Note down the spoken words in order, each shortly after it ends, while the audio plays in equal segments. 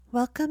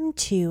Welcome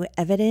to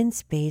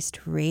Evidence Based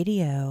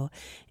Radio.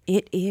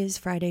 It is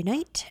Friday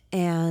night,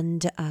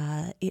 and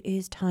it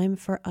is time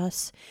for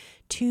us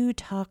to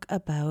talk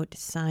about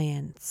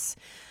science.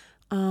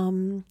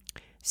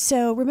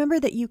 So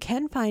remember that you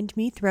can find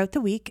me throughout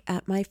the week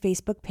at my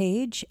Facebook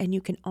page, and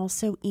you can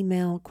also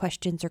email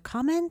questions or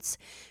comments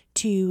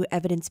to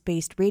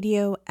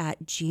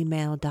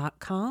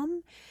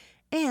evidencebasedradio@gmail.com.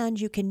 And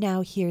you can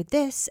now hear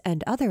this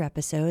and other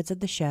episodes of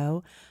the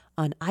show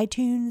on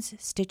iTunes,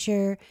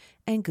 Stitcher,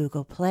 and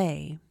Google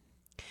Play.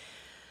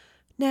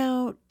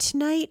 Now,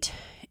 tonight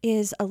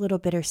is a little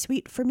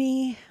bittersweet for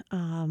me.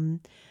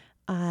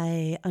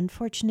 I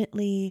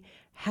unfortunately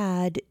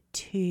had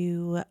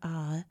to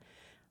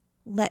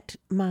let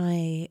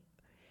my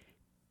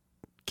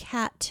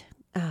cat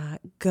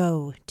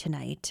go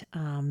tonight.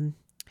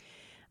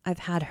 I've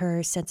had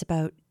her since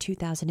about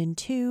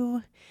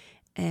 2002,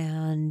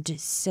 and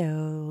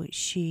so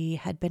she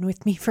had been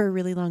with me for a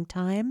really long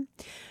time.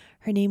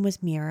 Her name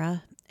was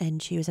Mira,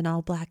 and she was an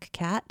all-black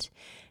cat,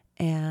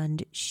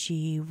 and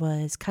she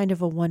was kind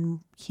of a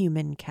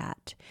one-human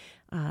cat.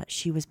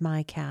 She was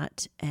my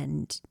cat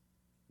and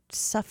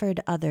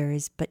suffered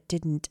others, but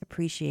didn't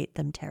appreciate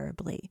them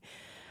terribly.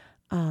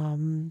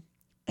 And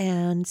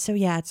so,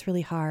 yeah, it's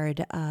really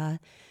hard. The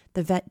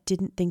vet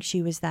didn't think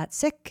she was that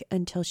sick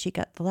until she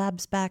got the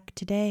labs back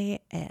today,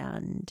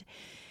 and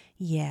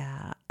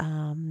yeah,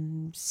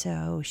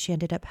 so she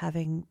ended up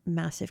having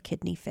massive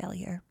kidney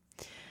failure.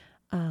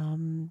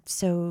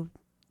 So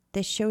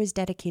this show is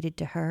dedicated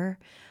to her,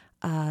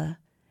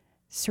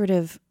 sort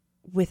of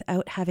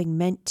without having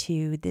meant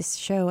to. This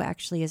show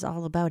actually is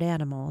all about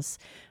animals.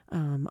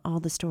 All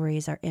the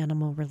stories are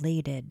animal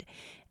related.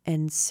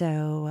 And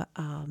so,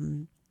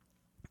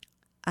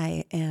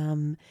 I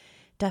am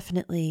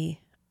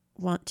definitely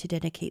want to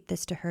dedicate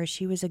this to her.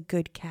 She was a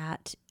good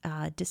cat,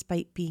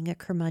 despite being a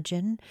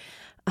curmudgeon.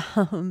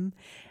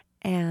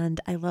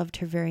 And I loved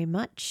her very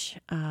much.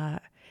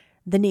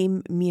 The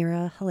name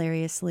Mira,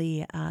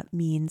 hilariously,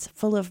 means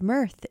full of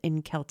mirth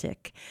in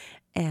Celtic,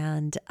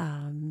 and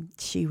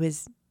she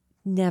was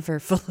never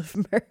full of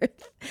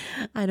mirth,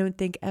 I don't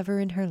think, ever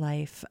in her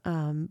life,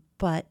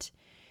 but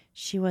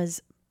she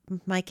was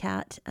my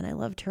cat, and I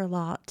loved her a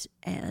lot,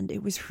 and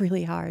it was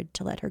really hard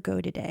to let her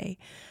go today,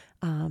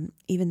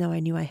 even though I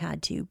knew I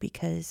had to,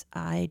 because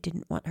I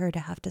didn't want her to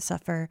have to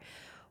suffer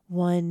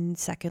 1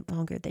 second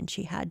longer than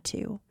she had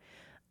to.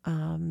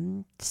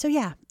 So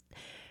yeah.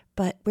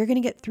 But we're going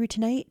to get through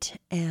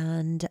tonight,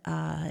 and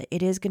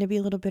it is going to be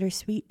a little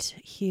bittersweet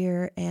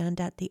here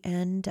and at the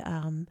end,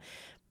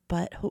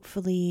 but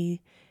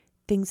hopefully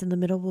things in the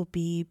middle will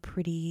be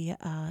pretty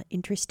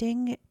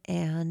interesting,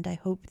 and I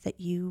hope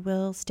that you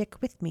will stick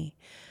with me.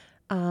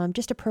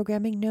 Just a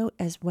programming note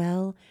as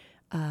well.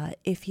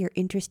 If you're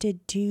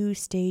interested, do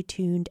stay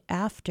tuned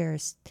after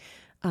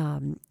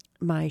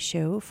my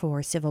show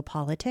for Civil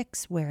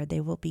Politics, where they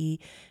will be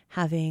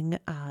having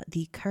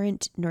the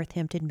current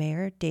Northampton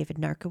Mayor, David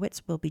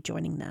Narkowitz, will be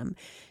joining them.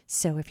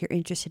 So if you're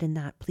interested in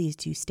that, please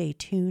do stay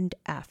tuned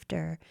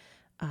after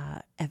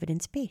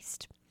Evidence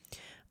Based.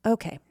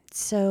 Okay,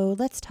 so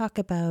let's talk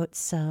about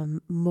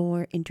some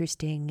more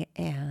interesting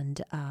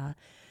and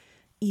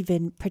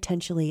even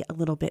potentially a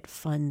little bit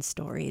fun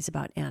stories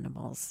about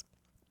animals.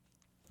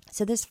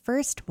 So this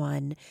first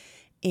one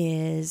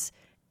is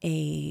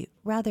a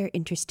rather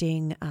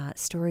interesting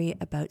story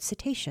about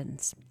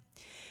cetaceans.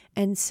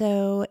 And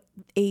so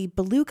a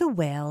beluga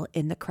whale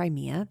in the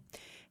Crimea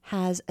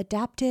has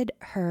adapted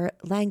her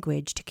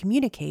language to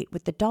communicate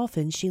with the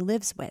dolphins she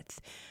lives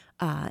with.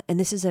 And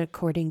this is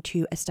according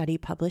to a study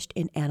published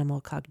in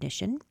Animal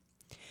Cognition.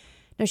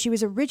 Now, she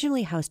was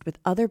originally housed with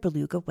other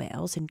beluga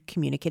whales and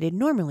communicated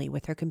normally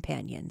with her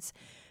companions.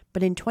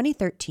 But in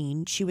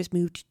 2013, she was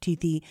moved to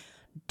the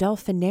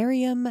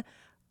Dolphinarium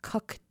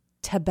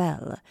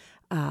Koktabel,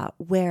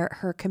 where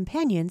her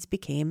companions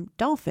became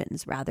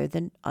dolphins rather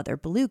than other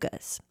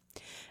belugas.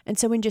 And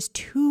so in just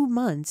 2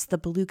 months, the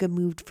beluga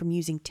moved from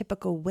using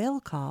typical whale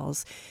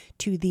calls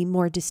to the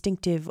more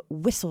distinctive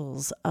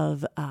whistles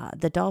of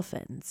the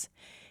dolphins.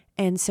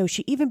 And so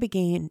she even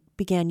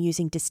began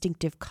using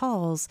distinctive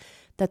calls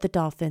that the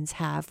dolphins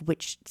have,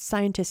 which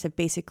scientists have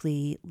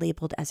basically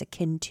labeled as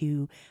akin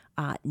to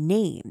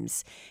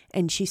names.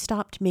 And she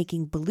stopped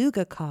making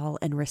beluga call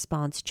and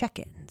response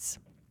check-ins.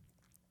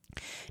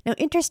 Now,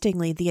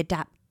 interestingly, the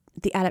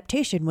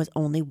adaptation was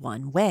only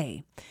one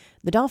way.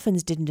 The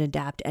dolphins didn't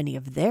adapt any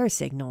of their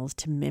signals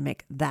to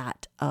mimic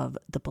that of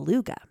the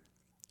beluga.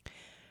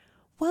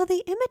 While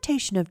the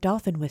imitation of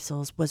dolphin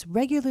whistles was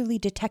regularly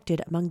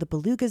detected among the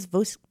beluga's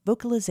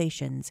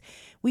vocalizations,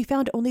 we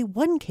found only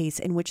one case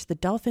in which the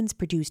dolphins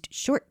produced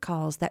short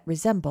calls that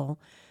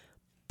resemble,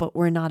 but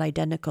were not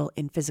identical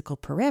in physical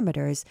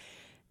parameters,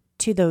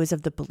 to those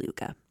of the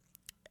beluga.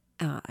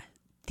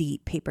 The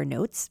paper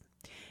notes.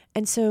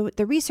 And so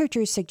the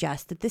researchers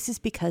suggest that this is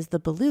because the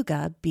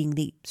beluga, being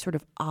the sort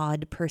of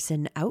odd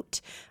person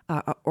out,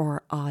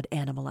 or odd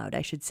animal out,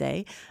 I should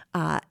say,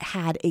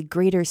 had a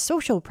greater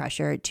social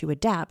pressure to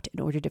adapt in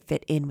order to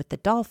fit in with the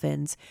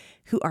dolphins,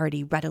 who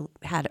already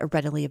had a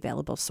readily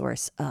available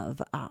source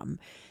of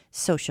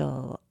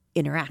social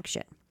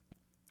interaction.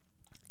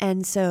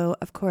 And so,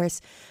 of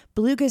course,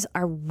 belugas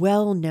are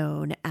well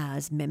known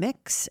as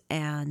mimics,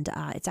 and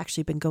it's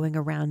actually been going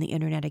around the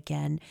internet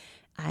again.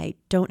 I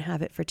don't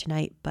have it for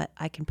tonight, but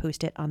I can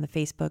post it on the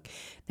Facebook.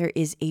 There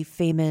is a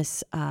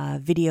famous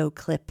video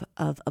clip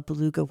of a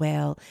beluga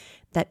whale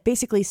that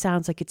basically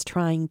sounds like it's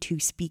trying to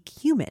speak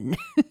human.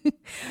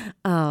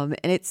 And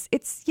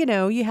it's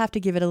you have to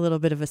give it a little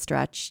bit of a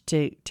stretch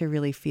to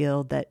really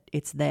feel that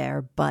it's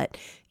there, but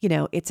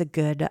it's a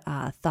good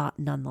thought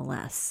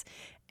nonetheless,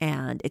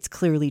 and it's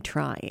clearly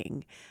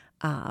trying.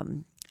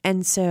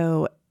 And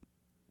so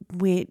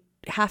we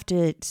have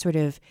to sort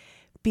of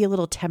be a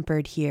little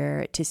tempered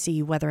here to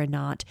see whether or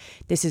not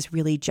this is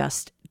really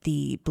just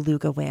the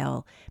beluga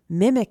whale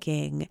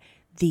mimicking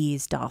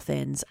these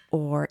dolphins,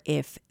 or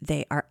if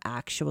they are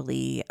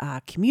actually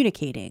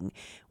communicating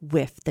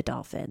with the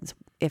dolphins,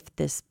 if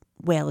this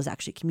whale is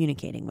actually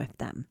communicating with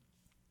them.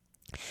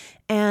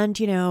 And,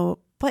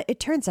 but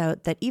it turns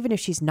out that even if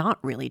she's not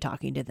really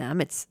talking to them,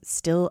 it's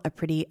still a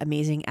pretty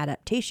amazing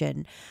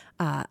adaptation,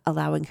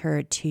 allowing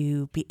her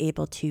to be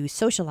able to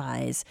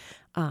socialize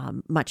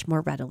much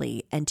more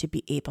readily and to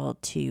be able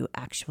to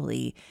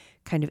actually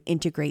kind of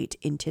integrate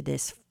into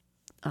this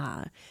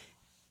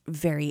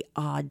very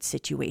odd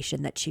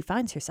situation that she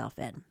finds herself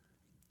in.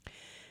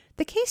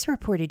 The case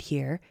reported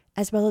here,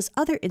 as well as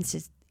other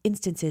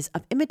instances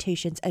of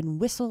imitations and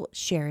whistle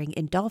sharing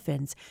in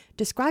dolphins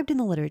described in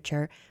the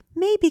literature,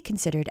 may be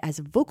considered as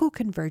vocal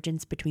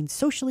convergence between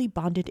socially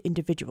bonded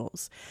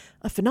individuals,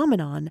 a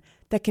phenomenon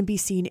that can be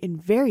seen in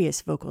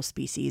various vocal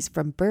species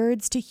from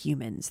birds to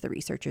humans, the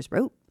researchers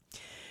wrote.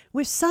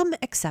 With some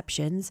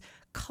exceptions,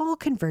 call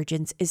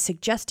convergence is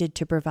suggested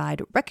to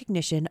provide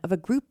recognition of a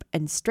group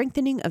and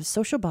strengthening of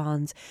social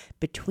bonds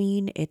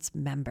between its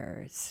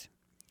members.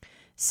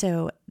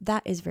 So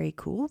that is very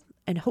cool.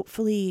 And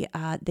hopefully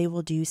they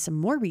will do some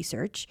more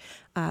research,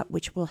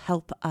 which will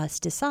help us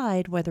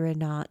decide whether or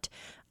not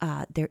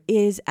there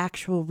is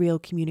actual real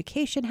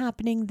communication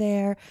happening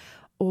there,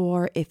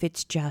 or if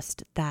it's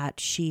just that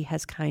she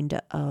has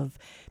kind of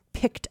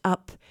picked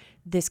up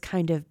this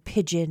kind of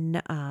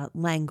pigeon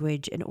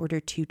language in order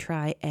to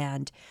try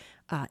and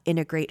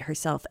integrate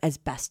herself as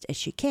best as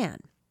she can.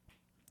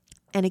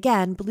 And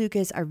again,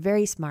 belugas are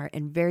very smart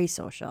and very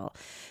social.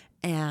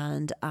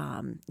 And,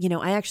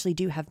 I actually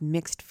do have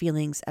mixed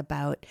feelings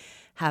about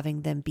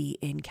having them be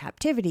in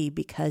captivity,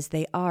 because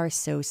they are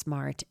so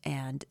smart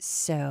and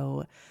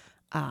so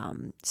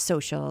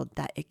social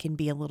that it can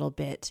be a little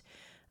bit,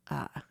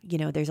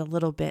 there's a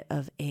little bit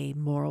of a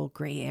moral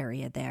gray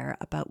area there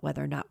about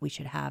whether or not we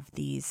should have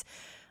these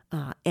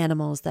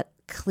animals that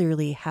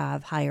clearly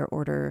have higher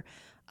order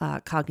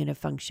cognitive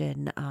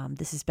function.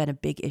 This has been a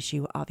big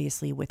issue,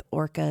 obviously, with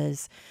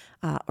orcas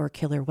or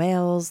killer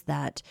whales,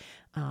 that,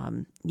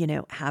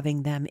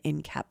 having them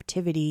in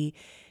captivity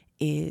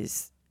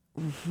is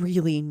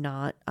really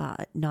not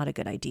a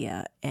good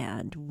idea.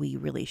 And we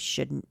really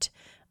shouldn't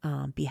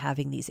be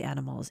having these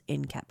animals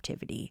in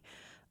captivity.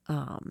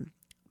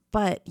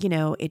 But,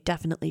 it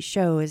definitely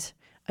shows,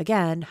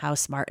 again, how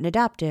smart and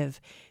adaptive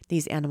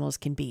these animals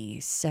can be.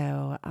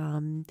 So,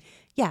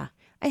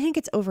 I think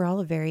it's overall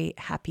a very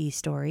happy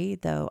story,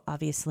 though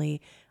obviously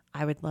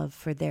I would love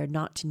for there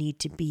not to need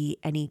to be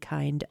any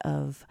kind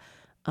of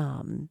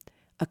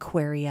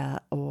aquaria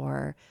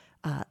or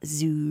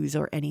zoos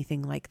or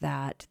anything like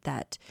that,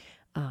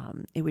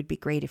 it would be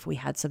great if we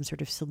had some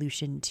sort of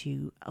solution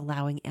to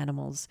allowing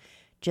animals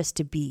just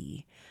to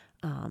be.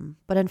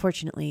 But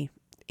unfortunately,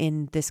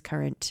 in this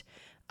current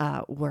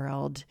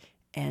world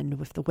and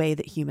with the way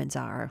that humans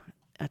are,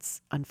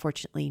 that's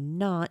unfortunately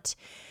not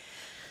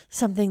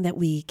something that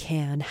we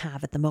can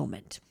have at the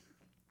moment.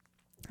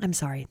 I'm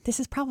sorry, this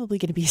is probably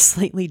going to be a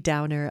slightly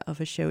downer of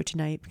a show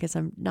tonight because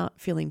I'm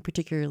not feeling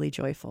particularly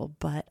joyful,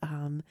 but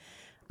I'm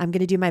going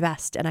to do my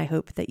best, and I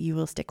hope that you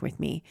will stick with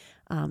me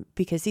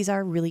because these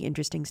are really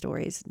interesting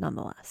stories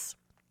nonetheless.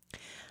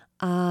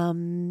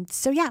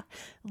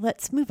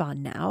 Let's move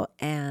on now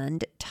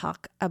and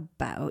talk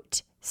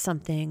about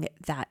something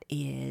that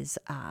is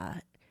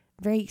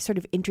very sort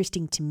of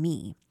interesting to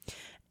me.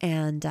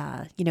 And,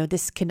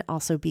 this can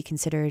also be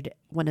considered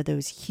one of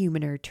those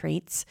humaner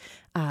traits.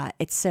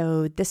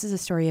 This is a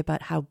story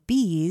about how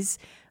bees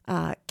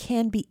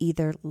can be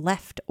either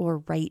left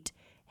or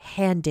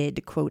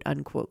right-handed, quote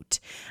unquote.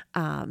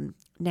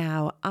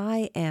 Now,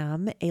 I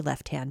am a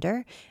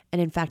left-hander,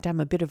 and in fact, I'm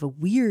a bit of a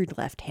weird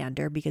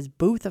left-hander because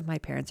both of my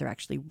parents are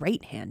actually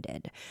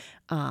right-handed.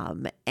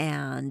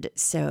 And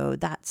so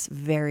that's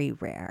very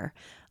rare.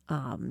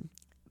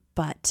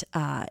 But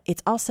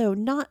it's also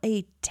not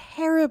a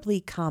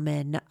terribly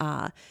common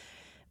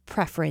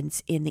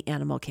preference in the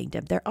animal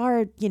kingdom. There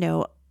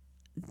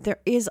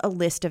is a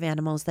list of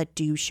animals that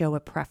do show a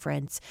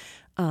preference,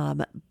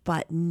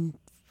 but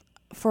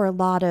for a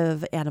lot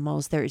of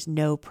animals, there's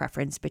no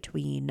preference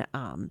between,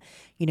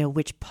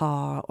 which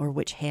paw or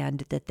which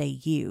hand that they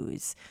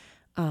use.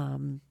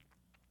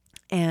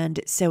 And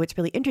so it's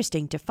really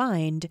interesting to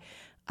find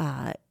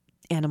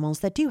animals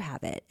that do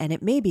have it. And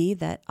it may be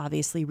that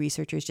obviously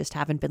researchers just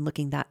haven't been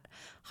looking that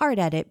hard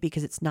at it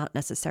because it's not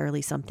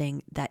necessarily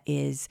something that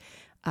is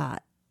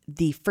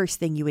the first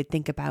thing you would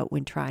think about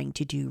when trying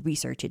to do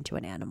research into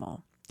an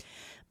animal.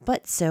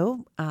 But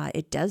so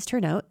it does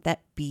turn out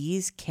that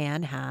bees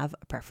can have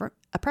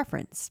a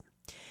preference.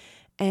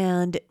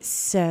 And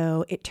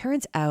so it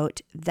turns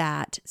out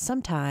that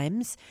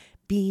sometimes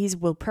bees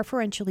will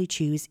preferentially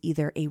choose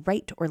either a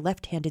right or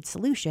left-handed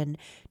solution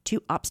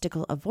to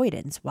obstacle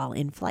avoidance while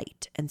in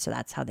flight. And so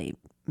that's how they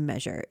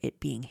measure it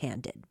being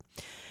handed.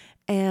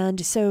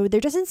 And so there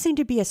doesn't seem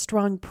to be a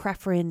strong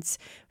preference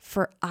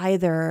for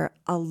either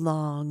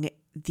along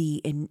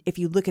if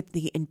you look at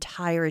the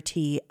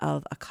entirety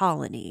of a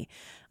colony.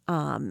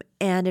 And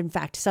in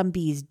fact, some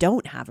bees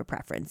don't have a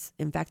preference.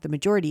 In fact, the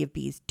majority of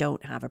bees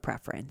don't have a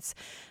preference.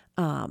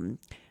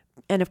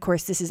 And of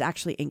course, this is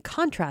actually in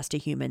contrast to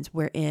humans,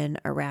 wherein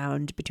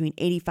around between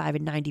 85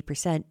 and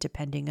 90%,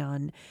 depending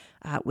on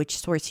which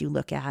source you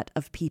look at,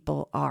 of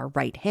people are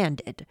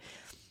right-handed.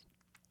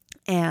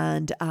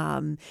 And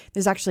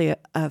there's actually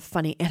a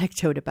funny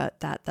anecdote about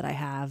that I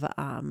have.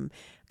 A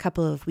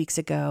couple of weeks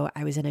ago,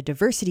 I was in a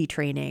diversity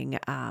training,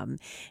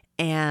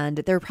 and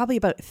there were probably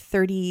about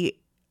 30,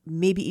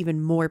 maybe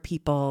even more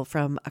people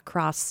from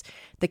across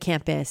the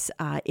campus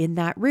in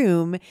that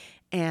room.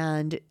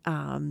 And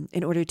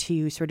in order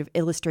to sort of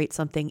illustrate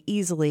something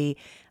easily,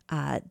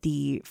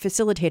 the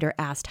facilitator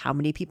asked how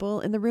many people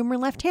in the room were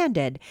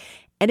left-handed.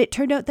 And it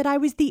turned out that I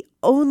was the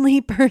only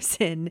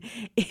person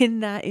in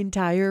that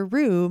entire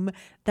room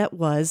that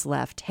was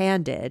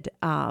left-handed.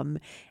 And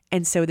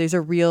so there's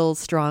a real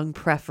strong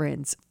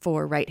preference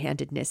for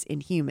right-handedness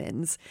in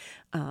humans.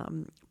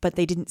 But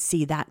they didn't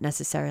see that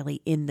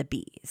necessarily in the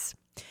bees.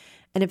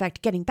 And in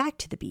fact, getting back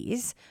to the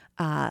bees,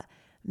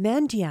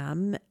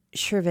 Mandyam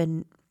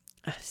Srivasanan,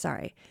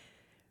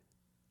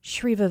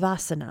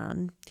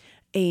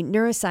 a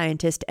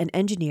neuroscientist and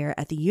engineer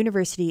at the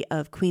University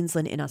of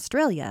Queensland in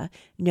Australia,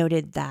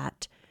 noted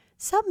that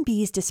some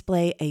bees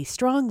display a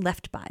strong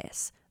left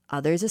bias,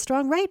 others a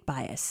strong right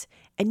bias,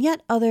 and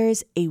yet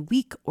others a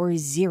weak or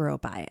zero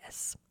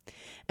bias.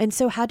 And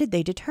so how did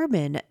they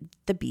determine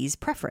the bees'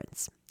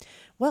 preference?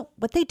 Well,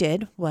 what they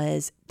did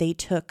was they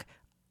tracked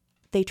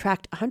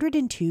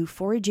 102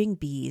 foraging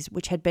bees,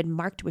 which had been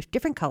marked with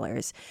different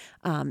colors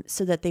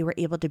so that they were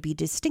able to be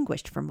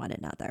distinguished from one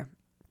another.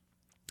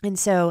 And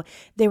so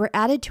they were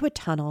added to a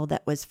tunnel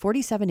that was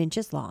 47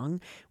 inches long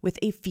with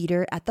a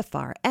feeder at the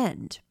far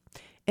end.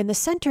 In the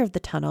center of the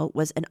tunnel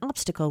was an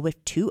obstacle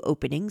with 2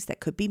 openings that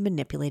could be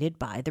manipulated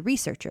by the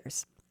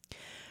researchers.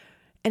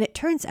 And it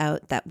turns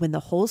out that when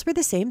the holes were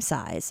the same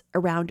size,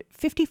 around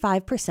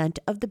 55%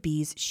 of the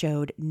bees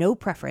showed no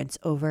preference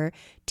over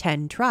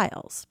 10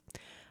 trials.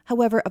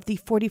 However, of the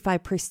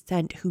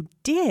 45% who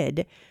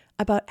did,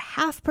 about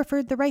half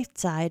preferred the right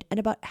side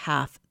and about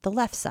half the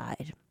left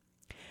side.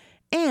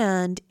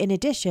 And in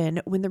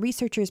addition, when the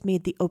researchers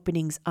made the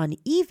openings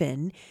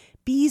uneven,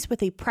 bees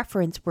with a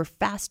preference were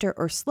faster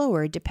or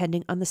slower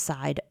depending on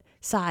the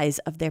size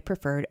of their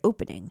preferred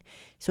opening.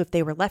 So if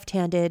they were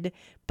left-handed,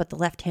 but the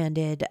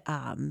left-handed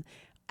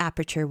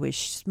aperture was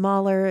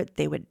smaller,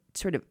 they would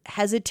sort of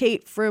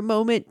hesitate for a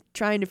moment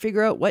trying to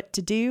figure out what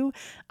to do.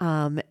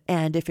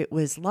 And if it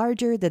was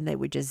larger, then they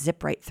would just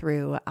zip right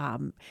through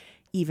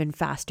even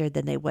faster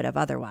than they would have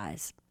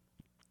otherwise.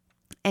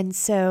 And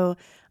so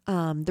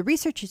the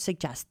researchers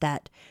suggest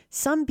that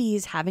some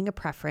bees having a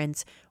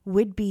preference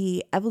would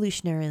be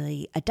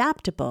evolutionarily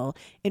adaptable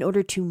in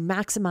order to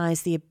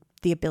maximize the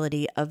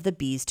ability of the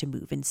bees to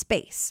move in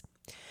space.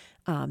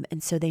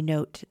 And so they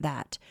note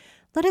that,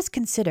 let us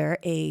consider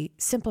a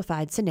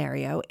simplified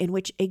scenario in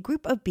which a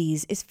group of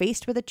bees is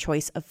faced with a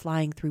choice of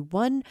flying through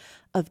one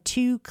of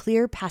 2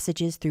 clear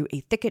passages through a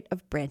thicket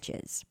of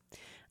branches.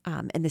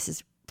 And this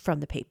is from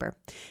the paper.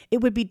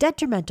 It would be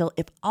detrimental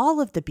if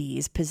all of the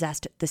bees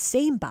possessed the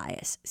same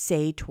bias,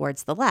 say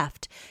towards the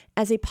left,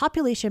 as a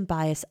population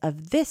bias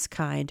of this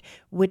kind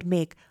would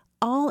make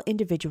all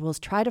individuals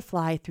try to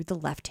fly through the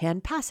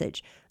left-hand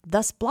passage,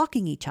 thus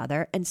blocking each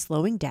other and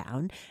slowing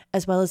down,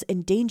 as well as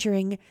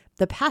endangering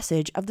the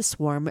passage of the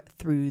swarm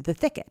through the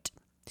thicket.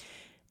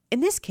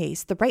 In this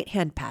case, the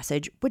right-hand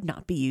passage would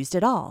not be used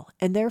at all,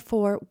 and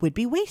therefore would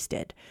be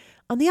wasted.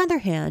 On the other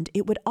hand,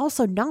 it would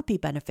also not be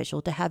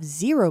beneficial to have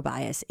zero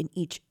bias in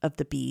each of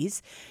the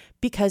bees,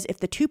 because if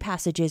the 2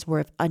 passages were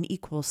of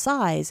unequal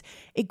size,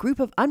 a group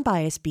of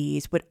unbiased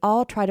bees would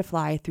all try to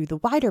fly through the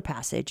wider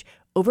passage,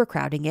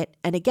 overcrowding it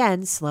and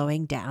again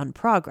slowing down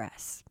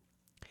progress.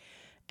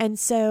 And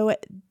so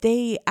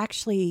they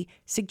actually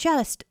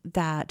suggest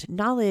that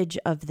knowledge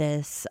of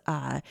this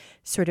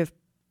sort of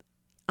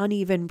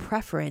uneven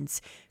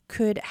preference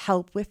could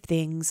help with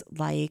things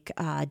like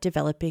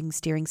developing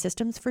steering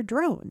systems for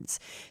drones.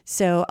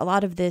 So a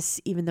lot of this,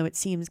 even though it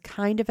seems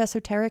kind of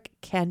esoteric,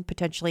 can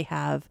potentially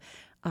have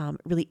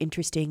really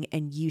interesting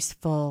and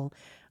useful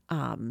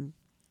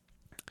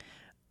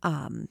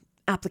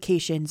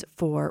applications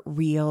for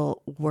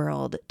real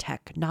world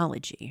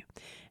technology.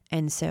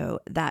 And so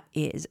that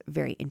is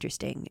very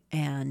interesting.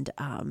 And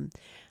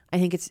I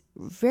think it's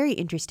very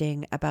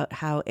interesting about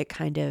how it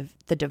kind of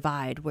the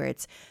divide where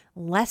it's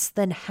less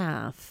than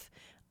half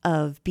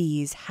of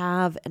bees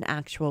have an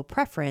actual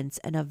preference.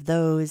 And of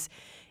those,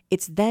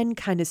 it's then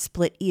kind of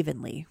split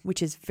evenly,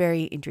 which is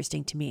very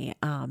interesting to me.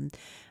 I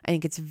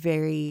think it's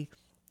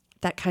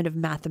that kind of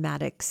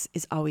mathematics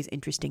is always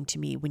interesting to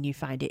me when you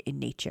find it in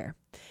nature.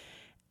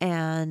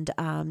 And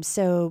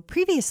so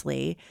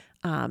previously,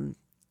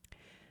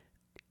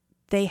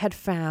 they had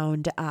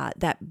found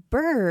that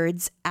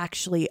birds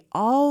actually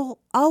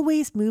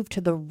always move to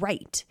the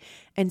right.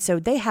 And so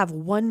they have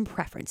one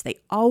preference. They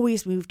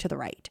always move to the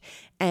right.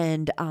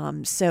 And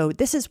so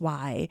this is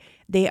why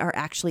they are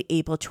actually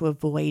able to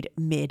avoid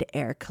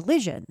mid-air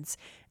collisions.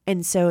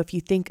 And so if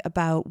you think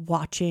about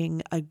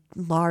watching a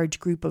large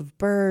group of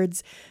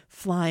birds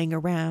flying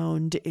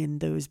around in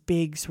those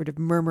big sort of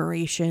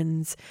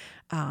murmurations,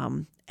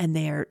 and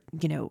they're,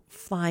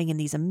 flying in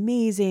these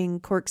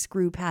amazing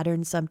corkscrew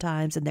patterns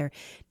sometimes, and they're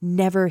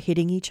never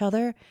hitting each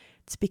other,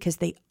 it's because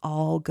they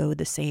all go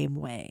the same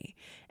way.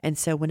 And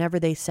so whenever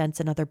they sense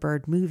another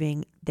bird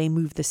moving, they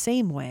move the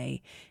same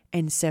way.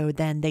 And so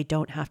then they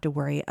don't have to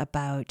worry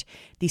about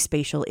the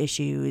spatial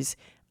issues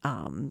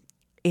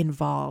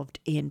involved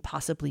in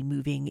possibly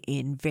moving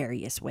in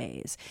various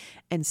ways.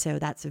 And so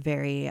that's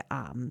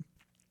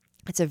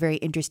it's a very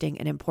interesting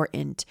and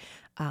important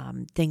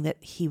thing that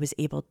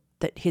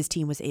his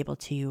team was able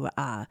to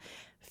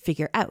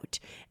figure out.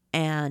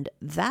 And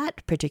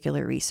that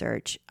particular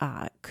research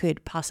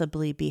could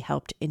possibly be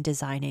helped in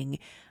designing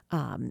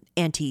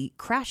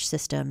anti-crash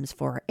systems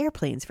for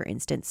airplanes, for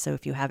instance. So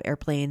if you have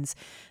airplanes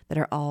that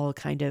are all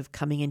kind of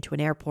coming into an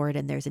airport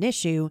and there's an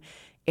issue,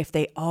 if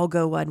they all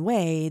go one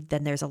way,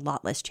 then there's a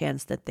lot less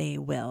chance that they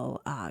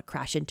will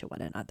crash into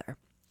one another.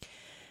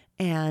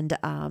 And,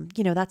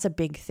 that's a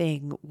big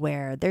thing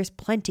where there's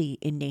plenty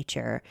in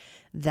nature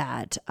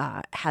that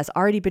has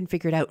already been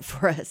figured out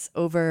for us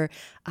over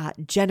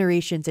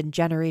generations and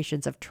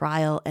generations of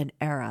trial and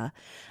error,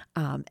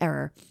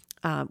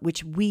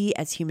 which we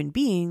as human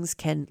beings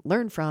can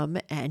learn from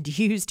and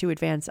use to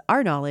advance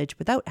our knowledge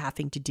without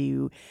having to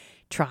do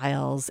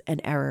trials and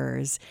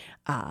errors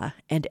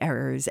and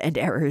errors and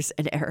errors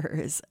and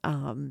errors.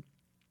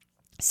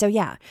 So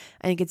yeah,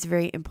 I think it's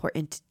very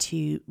important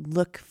to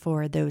look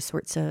for those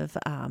sorts of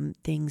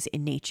things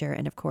in nature.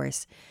 And of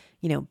course,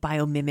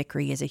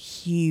 biomimicry is a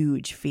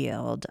huge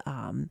field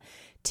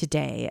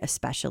today,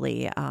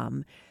 especially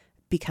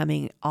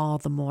becoming all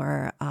the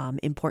more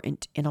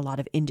important in a lot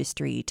of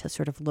industry to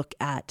sort of look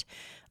at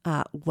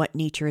what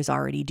nature is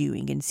already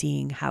doing and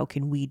seeing how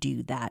can we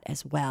do that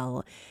as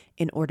well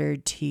in order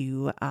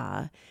to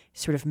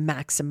sort of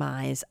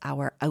maximize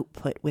our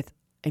output with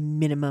a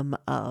minimum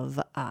of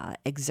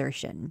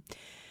exertion.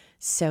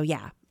 So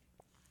yeah.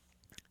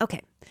 Okay.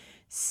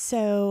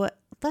 So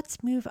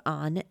let's move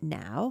on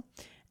now.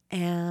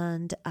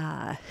 And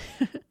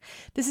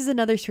this is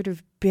another sort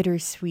of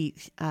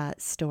bittersweet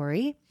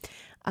story.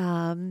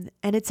 And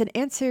it's an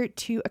answer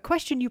to a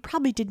question you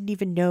probably didn't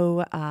even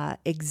know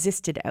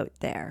existed out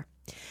there.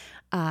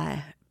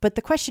 But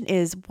the question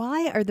is,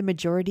 why are the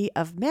majority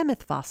of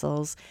mammoth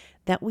fossils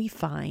that we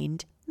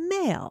find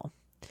male?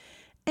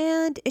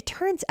 And it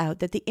turns out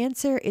that the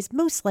answer is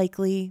most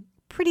likely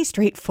pretty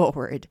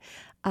straightforward.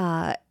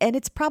 And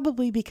it's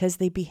probably because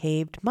they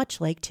behaved much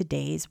like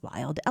today's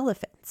wild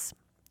elephants.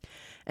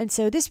 And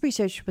so this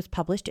research was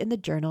published in the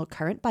journal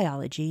Current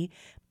Biology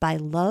by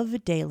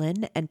Love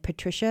Dalen and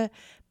Patricia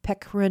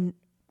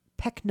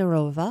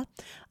Peknerova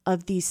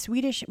of the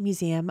Swedish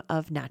Museum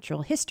of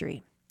Natural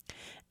History.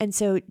 And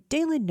so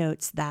Dalen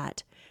notes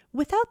that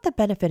without the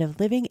benefit of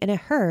living in a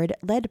herd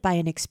led by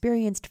an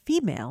experienced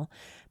female,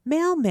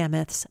 male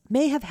mammoths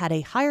may have had a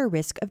higher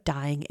risk of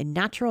dying in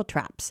natural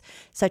traps,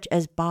 such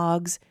as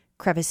bogs,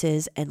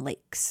 crevices, and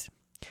lakes.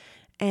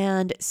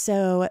 And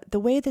so the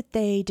way that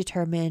they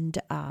determined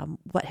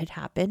what had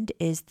happened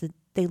is that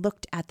they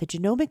looked at the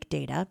genomic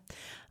data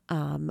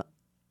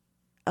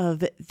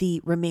of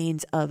the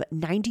remains of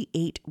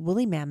 98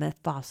 woolly mammoth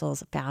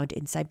fossils found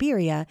in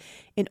Siberia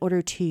in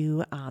order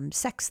to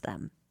sex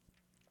them.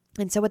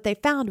 And so what they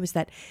found was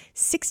that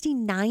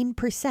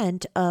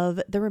 69%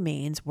 of the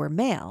remains were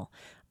male,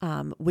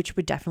 which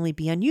would definitely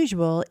be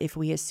unusual if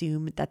we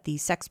assume that the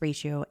sex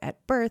ratio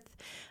at birth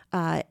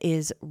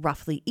is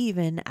roughly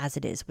even as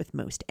it is with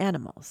most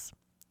animals.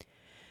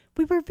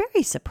 We were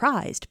very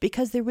surprised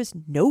because there was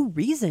no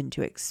reason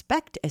to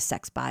expect a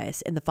sex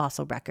bias in the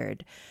fossil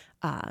record,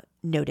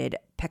 noted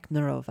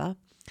Peknerova.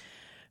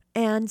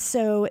 And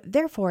so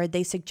therefore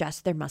they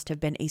suggest there must have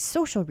been a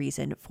social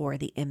reason for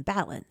the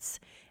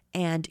imbalance.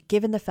 And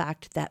given the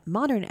fact that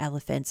modern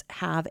elephants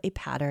have a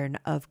pattern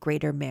of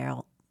greater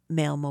male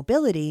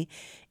mobility,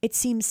 it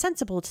seems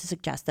sensible to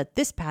suggest that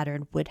this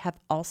pattern would have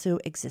also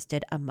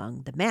existed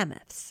among the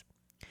mammoths.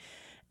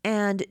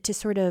 And to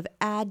sort of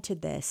add to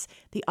this,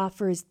 the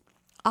authors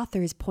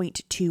authors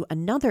point to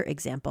another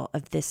example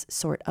of this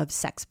sort of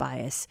sex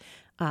bias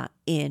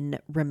in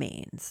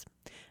remains.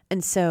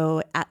 And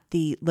so at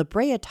the La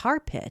Brea tar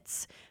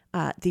pits,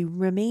 the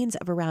remains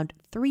of around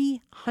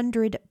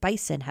 300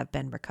 bison have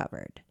been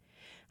recovered.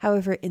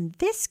 However, in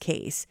this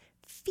case,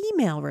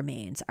 female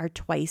remains are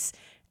twice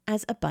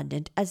as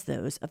abundant as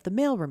those of the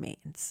male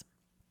remains.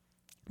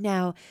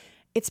 Now,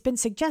 it's been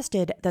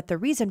suggested that the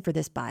reason for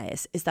this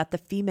bias is that the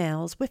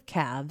females with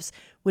calves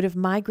would have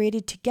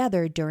migrated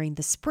together during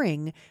the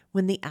spring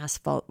when the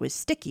asphalt was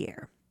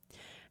stickier.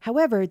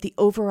 However, the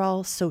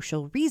overall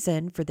social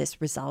reason for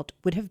this result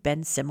would have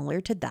been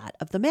similar to that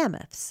of the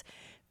mammoths: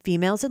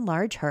 females in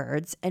large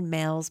herds and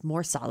males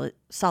more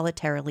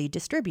solitarily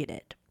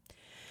distributed.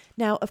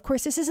 Now, of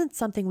course, this isn't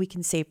something we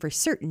can say for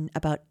certain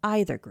about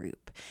either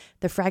group.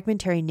 The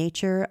fragmentary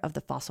nature of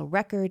the fossil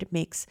record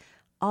makes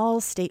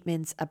all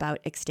statements about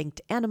extinct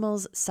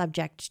animals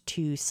subject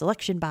to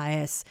selection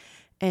bias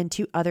and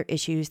to other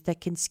issues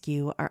that can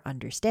skew our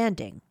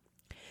understanding.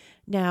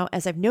 Now,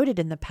 as I've noted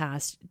in the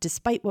past,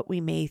 despite what we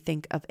may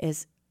think of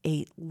as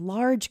a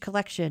large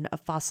collection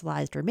of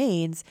fossilized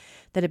remains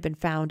that have been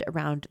found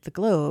around the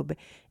globe,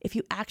 if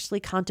you actually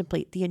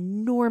contemplate the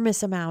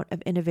enormous amount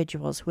of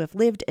individuals who have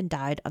lived and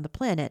died on the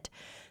planet,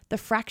 the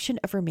fraction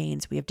of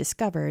remains we have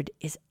discovered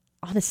is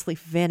honestly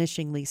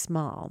vanishingly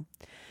small.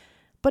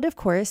 But of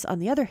course, on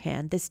the other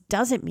hand, this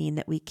doesn't mean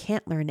that we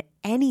can't learn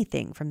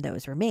anything from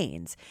those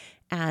remains,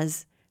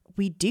 as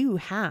we do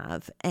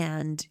have,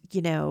 and,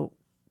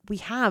 we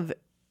have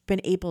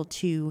been able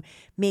to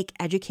make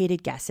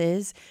educated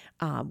guesses,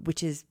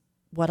 which is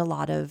what a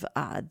lot of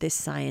this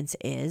science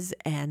is.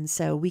 And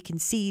so we can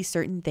see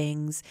certain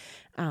things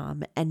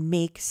and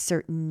make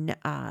certain,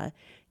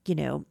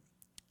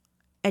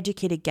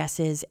 educated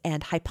guesses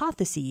and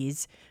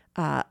hypotheses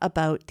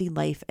about the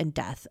life and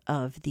death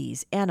of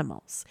these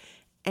animals.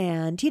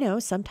 And,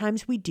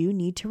 sometimes we do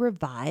need to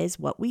revise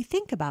what we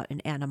think about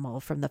an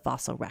animal from the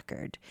fossil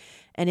record.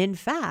 And in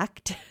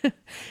fact,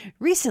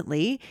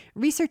 recently,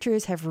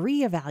 researchers have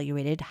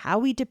reevaluated how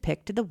we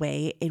depict the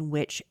way in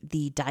which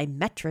the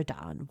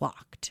Dimetrodon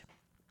walked.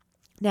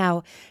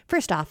 Now,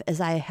 first off,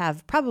 as I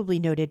have probably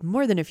noted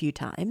more than a few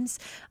times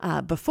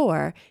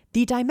before,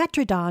 the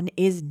Dimetrodon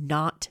is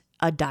not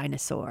a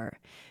dinosaur,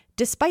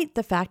 despite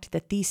the fact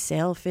that the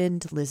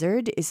sail-finned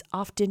lizard is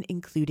often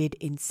included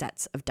in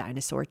sets of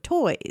dinosaur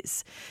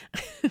toys.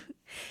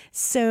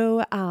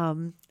 So,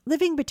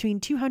 living between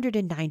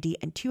 290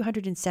 and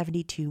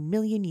 272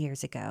 million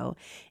years ago,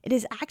 it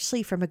is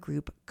actually from a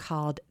group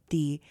called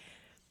the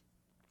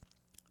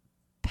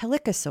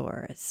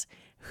Pelycosaurs,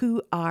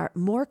 who are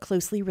more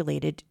closely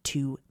related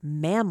to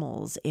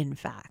mammals, in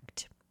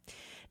fact.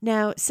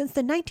 Now, since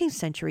the 19th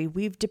century,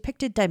 we've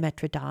depicted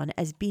Dimetrodon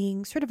as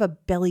being sort of a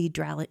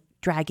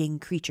belly-dragging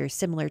creature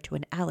similar to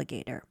an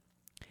alligator.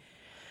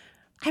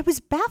 I was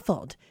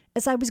baffled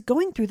as I was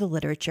going through the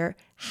literature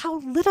how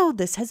little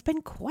this has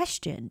been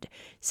questioned,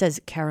 says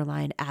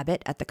Caroline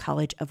Abbott at the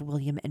College of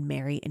William and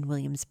Mary in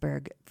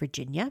Williamsburg,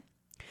 Virginia.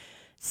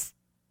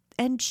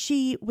 And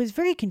she was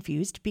very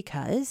confused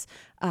because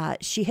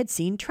she had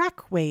seen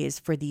trackways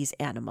for these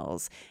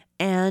animals,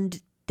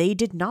 and they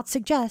did not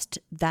suggest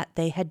that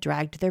they had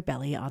dragged their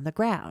belly on the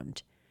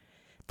ground.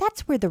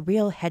 That's where the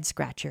real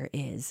head-scratcher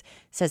is,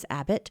 says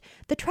Abbott.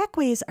 The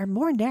trackways are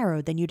more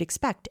narrow than you'd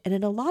expect, and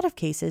in a lot of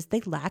cases,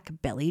 they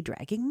lack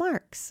belly-dragging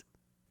marks.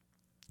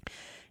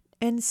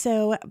 And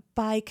so,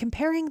 by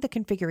comparing the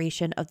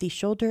configuration of the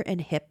shoulder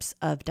and hips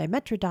of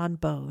Dimetrodon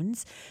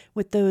bones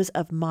with those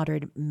of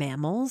modern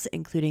mammals,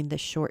 including the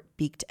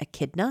short-beaked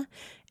echidna,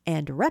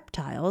 and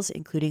reptiles,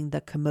 including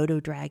the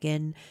Komodo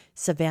dragon,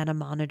 savanna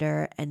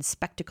monitor, and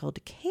spectacled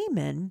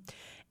caiman,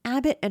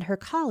 Abbott and her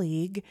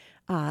colleague,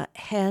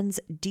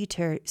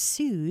 Hans-Dieter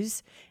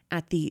Suess,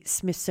 at the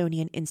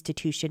Smithsonian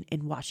Institution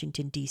in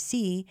Washington,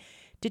 D.C.,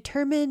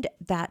 determined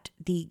that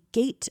the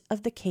gait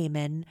of the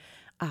caiman,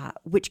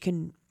 which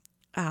can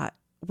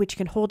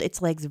hold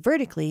its legs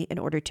vertically in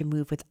order to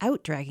move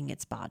without dragging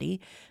its body,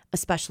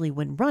 especially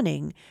when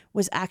running,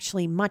 was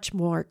actually much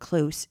more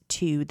close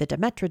to the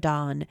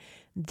Dimetrodon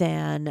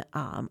than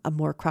a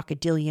more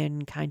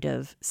crocodilian kind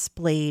of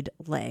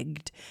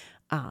splayed-legged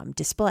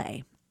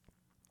display,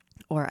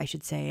 or I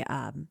should say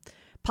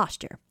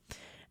posture.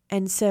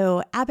 And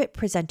so Abbott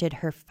presented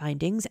her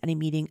findings at a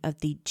meeting of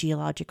the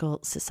Geological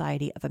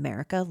Society of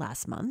America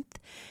last month.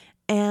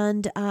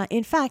 And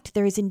in fact,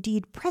 there is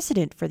indeed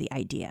precedent for the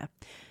idea.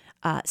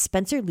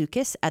 Spencer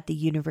Lucas at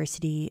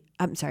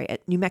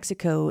at New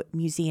Mexico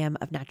Museum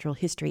of Natural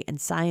History and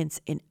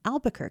Science in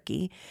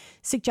Albuquerque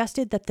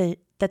suggested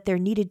that there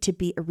needed to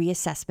be a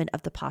reassessment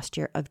of the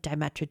posture of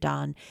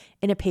Dimetrodon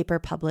in a paper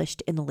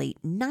published in the late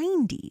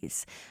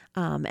 90s.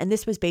 And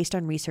this was based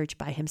on research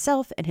by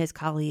himself and his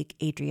colleague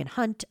Adrian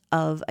Hunt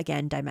of,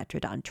 again,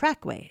 Dimetrodon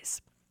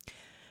trackways.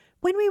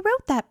 When we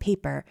wrote that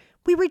paper,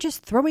 we were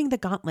just throwing the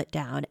gauntlet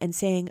down and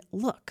saying,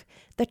 look,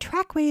 the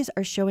trackways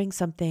are showing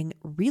something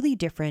really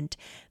different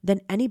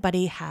than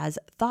anybody has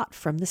thought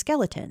from the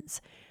skeletons.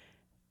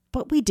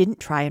 But we didn't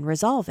try and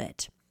resolve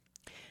it.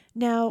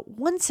 Now,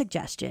 one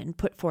suggestion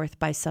put forth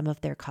by some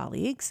of their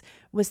colleagues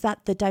was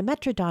that the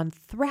Dimetrodon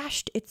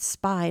thrashed its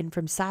spine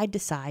from side to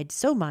side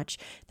so much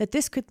that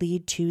this could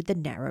lead to the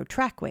narrow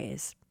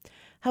trackways.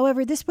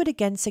 However, this would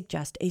again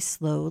suggest a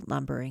slow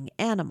lumbering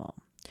animal.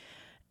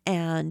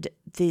 And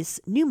this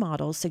new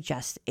model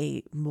suggests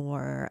a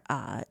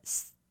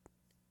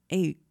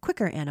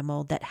quicker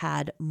animal that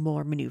had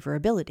more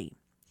maneuverability.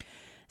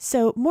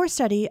 So more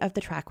study of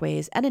the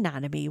trackways and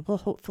anatomy will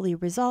hopefully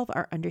resolve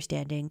our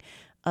understanding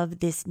of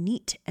this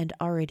neat and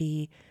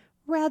already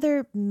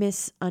rather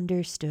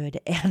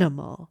misunderstood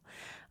animal.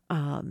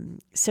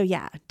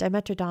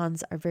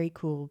 Dimetrodons are very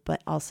cool,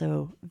 but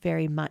also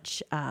very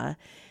much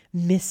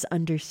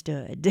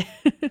misunderstood.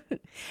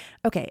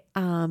 Okay,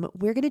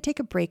 we're going to take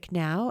a break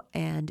now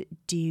and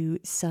do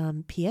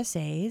some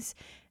PSAs,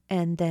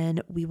 and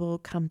then we will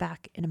come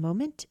back in a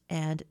moment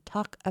and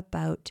talk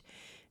about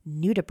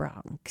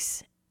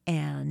nudibranchs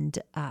and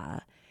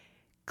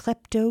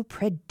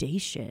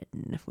kleptopredation,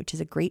 which is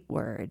a great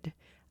word.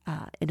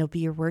 It'll be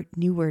your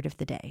new word of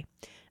the day.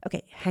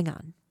 Okay, hang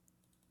on.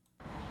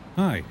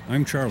 Hi,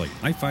 I'm Charlie.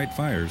 I fight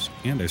fires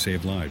and I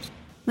save lives.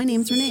 My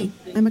name's Renee.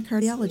 I'm a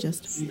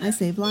cardiologist. I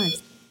save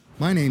lives.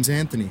 My name's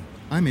Anthony.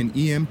 I'm an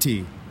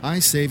EMT. I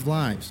save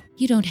lives.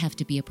 You don't have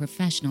to be a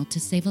professional to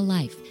save a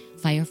life.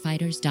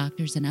 Firefighters,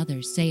 doctors, and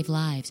others save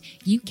lives.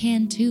 You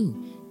can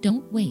too.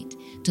 Don't wait.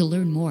 To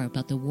learn more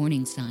about the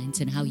warning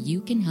signs and how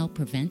you can help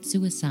prevent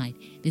suicide,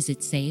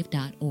 visit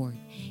save.org.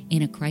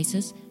 In a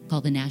crisis,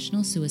 call the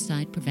National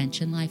Suicide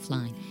Prevention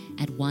Lifeline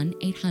at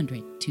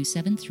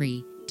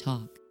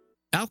 1-800-273-TALK.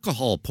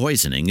 Alcohol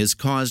poisoning is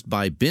caused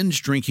by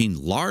binge drinking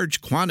large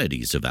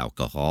quantities of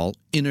alcohol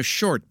in a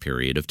short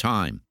period of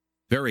time.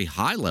 Very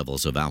high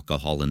levels of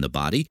alcohol in the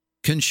body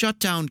can shut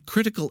down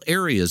critical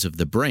areas of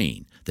the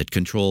brain that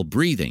control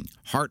breathing,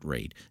 heart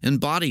rate, and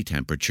body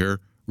temperature,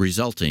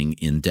 resulting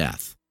in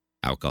death.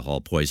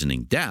 Alcohol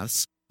poisoning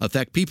deaths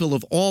affect people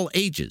of all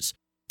ages,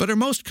 but are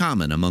most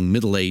common among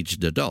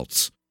middle-aged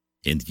adults.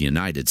 In the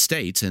United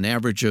States, an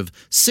average of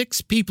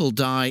 6 people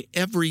die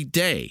every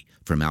day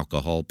from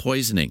alcohol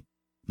poisoning.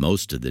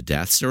 Most of the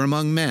deaths are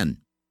among men.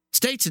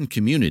 States and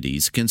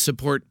communities can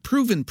support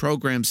proven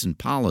programs and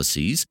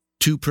policies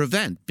to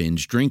prevent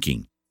binge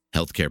drinking.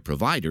 Healthcare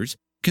providers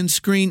can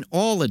screen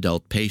all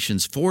adult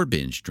patients for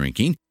binge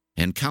drinking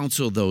and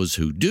counsel those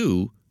who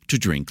do to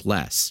drink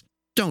less.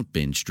 Don't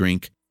binge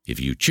drink. If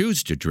you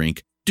choose to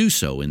drink, do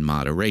so in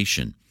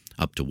moderation.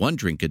 Up to 1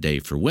 drink a day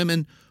for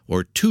women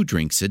or 2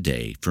 drinks a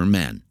day for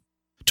men.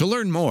 To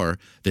learn more,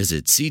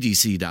 visit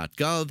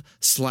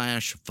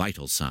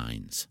cdc.gov/vital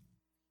signs.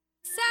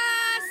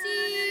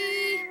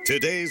 Sassy!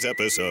 Today's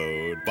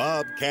episode,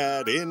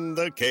 Bobcat in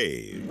the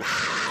Cave.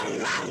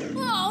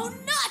 Oh,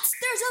 nuts!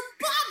 There's a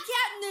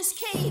bobcat in this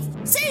cave!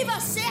 Save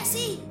us,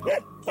 Sassy!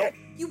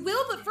 You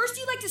will, but first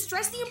you'd like to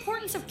stress the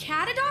importance of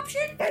cat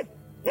adoption?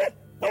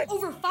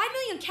 Over 5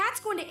 million cats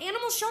go into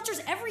animal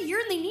shelters every year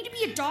and they need to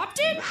be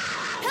adopted?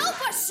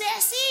 Help us,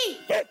 Sassy!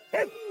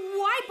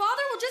 Why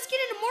bother? We'll just get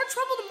into more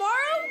trouble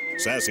tomorrow?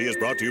 Sassy is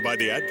brought to you by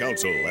the Ad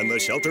Council and the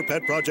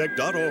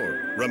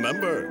ShelterPetProject.org.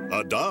 Remember,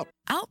 adopt.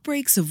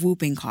 Outbreaks of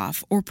whooping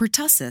cough, or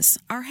pertussis,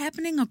 are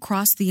happening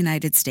across the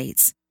United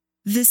States.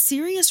 This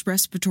serious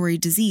respiratory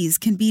disease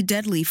can be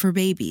deadly for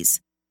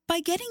babies. By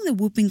getting the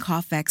whooping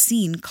cough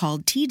vaccine,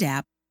 called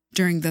Tdap,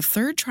 during the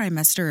 3rd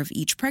trimester of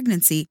each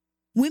pregnancy,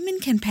 women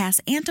can pass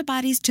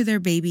antibodies to their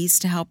babies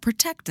to help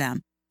protect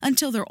them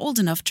until they're old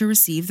enough to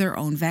receive their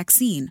own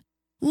vaccine.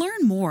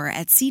 Learn more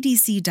at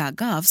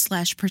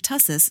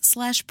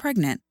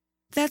cdc.gov/pertussis/pregnant.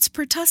 That's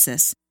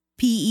pertussis,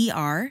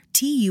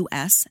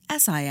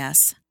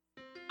 PERTUSSIS.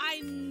 I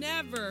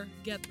never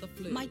get the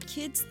flu. My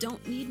kids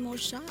don't need more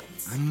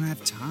shots. I don't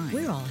have time.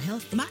 We're all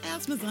healthy. My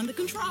asthma's under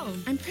control.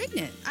 I'm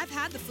pregnant. I've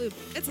had the flu.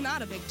 It's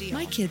not a big deal.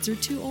 My kids are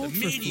too old for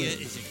flu. The media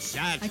is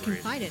exaggerating. I can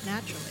fight it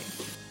naturally.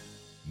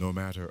 No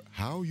matter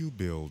how you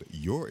build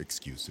your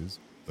excuses,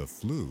 the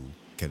flu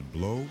can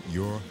blow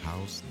your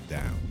house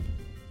down.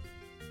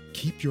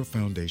 Keep your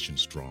foundation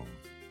strong.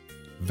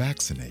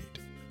 Vaccinate.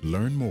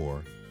 Learn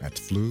more at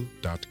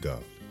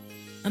flu.gov.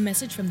 A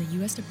message from the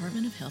U.S.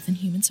 Department of Health and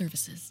Human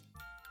Services.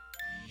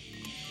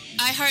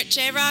 I Heart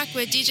J-Rock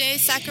with DJ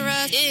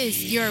Sakura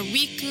is your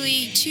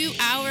weekly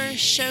 2-hour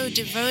show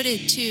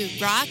devoted to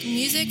rock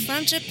music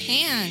from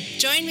Japan.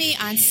 Join me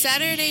on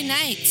Saturday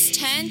nights,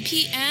 10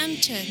 p.m.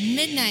 to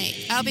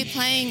midnight. I'll be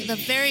playing the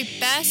very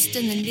best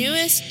and the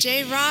newest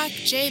J-Rock,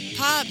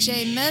 J-Pop,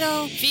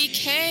 J-Metal,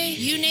 VK,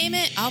 you name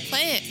it, I'll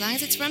play it as long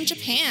as it's from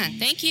Japan.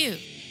 Thank you.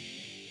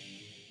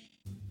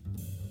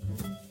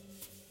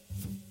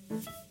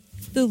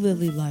 The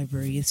Lilly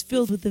Library is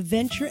filled with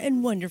adventure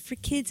and wonder for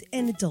kids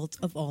and adults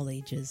of all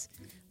ages.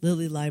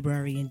 Lilly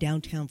Library in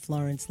downtown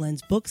Florence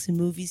lends books and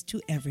movies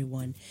to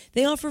everyone.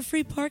 They offer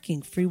free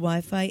parking, free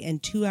Wi-Fi,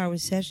 and 2-hour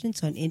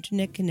sessions on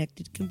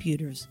internet-connected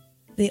computers.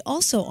 They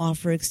also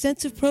offer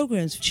extensive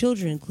programs for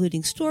children,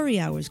 including story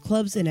hours,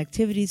 clubs, and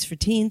activities for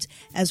teens,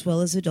 as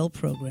well as adult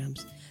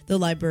programs. The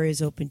library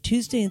is open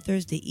Tuesday and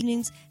Thursday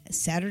evenings,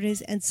 Saturdays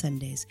and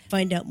Sundays.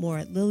 Find out more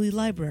at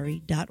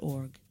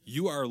lilylibrary.org.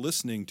 You are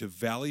listening to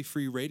Valley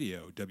Free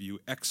Radio,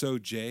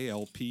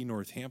 WXOJLP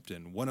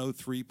Northampton,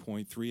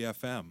 103.3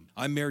 FM.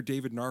 I'm Mayor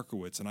David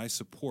Narkowitz, and I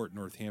support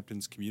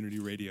Northampton's community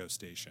radio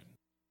station.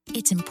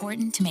 It's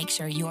important to make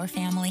sure your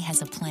family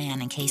has a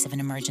plan in case of an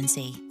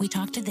emergency. We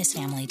talked to this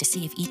family to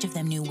see if each of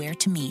them knew where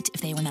to meet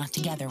if they were not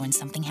together when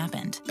something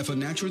happened. If a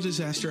natural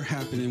disaster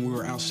happened and we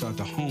were outside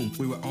the home,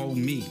 we would all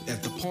meet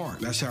at the park.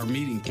 That's our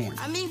meeting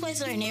point. I'm meeting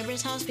place at our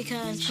neighbor's house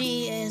because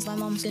she is my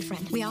mom's good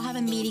friend. We all have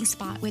a meeting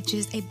spot, which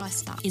is a bus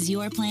stop. Is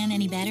your plan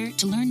any better?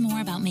 To learn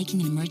more about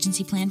making an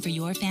emergency plan for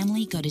your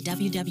family, go to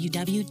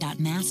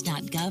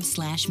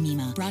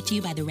www.mass.gov/MEMA. Brought to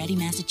you by the Ready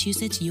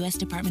Massachusetts, U.S.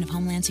 Department of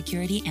Homeland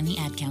Security, and the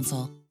Ad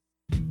Council.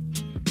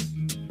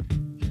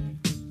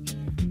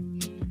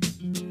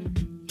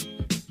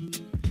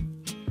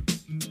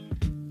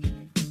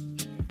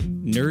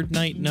 Nerd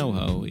Night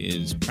NoHo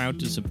is proud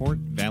to support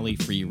Valley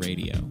Free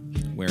Radio.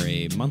 We're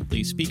a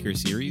monthly speaker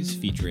series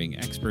featuring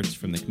experts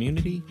from the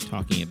community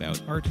talking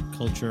about art,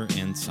 culture,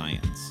 and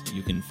science.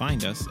 You can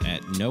find us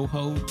at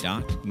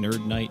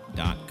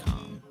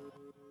noho.nerdnight.com.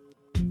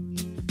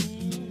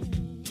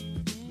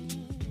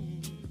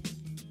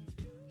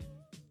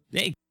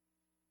 Hey.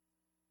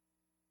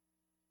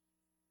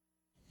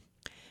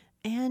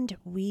 And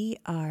we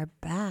are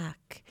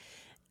back.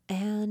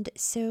 And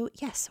so,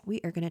 yes,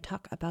 we are going to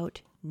talk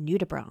about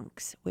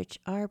nudibranchs, which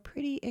are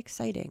pretty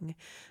exciting.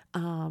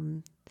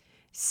 Nudibranchs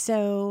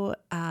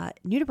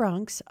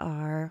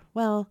are,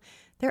 well,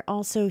 they're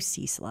also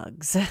sea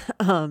slugs.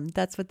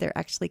 That's what they're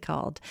actually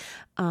called.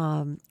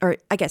 Or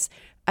I guess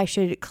I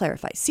should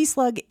clarify. Sea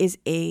slug is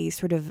a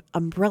sort of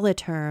umbrella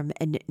term,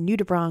 and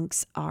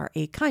nudibranchs are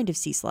a kind of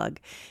sea slug.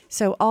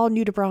 So all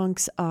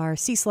nudibranchs are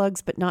sea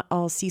slugs, but not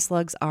all sea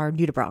slugs are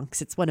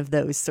nudibranchs. It's one of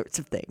those sorts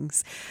of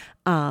things.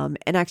 And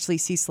actually,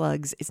 sea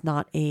slugs is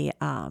not a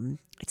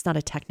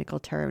technical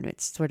term.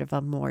 It's sort of a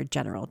more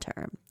general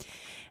term.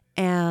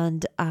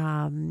 And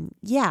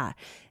yeah,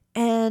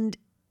 and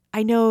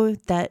I know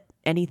that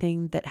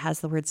anything that has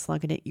the word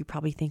slug in it, you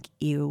probably think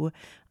ew.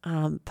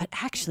 But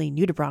actually,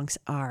 nudibranchs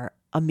are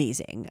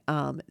amazing.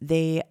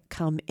 They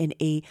come in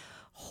a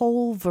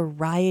whole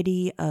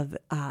variety of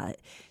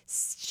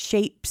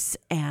shapes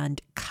and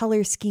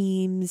color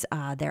schemes.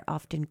 They're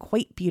often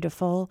quite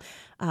beautiful.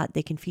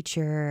 They can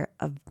feature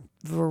a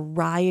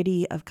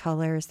variety of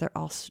colors. They're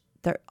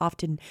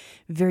often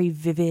very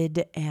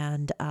vivid,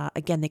 and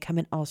again, they come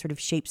in all sort of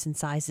shapes and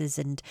sizes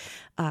and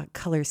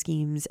color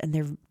schemes,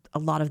 and a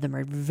lot of them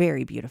are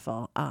very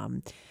beautiful.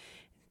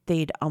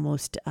 You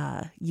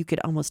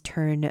could almost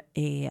turn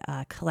a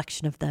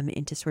collection of them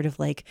into sort of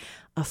like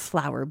a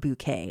flower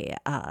bouquet,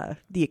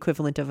 the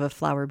equivalent of a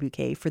flower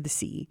bouquet for the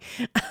sea.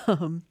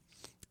 I'm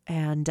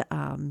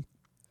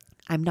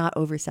not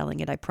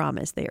overselling it, I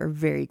promise. They are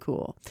very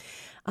cool.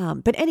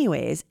 But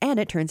anyways, and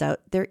it turns out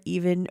they're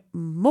even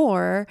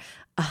more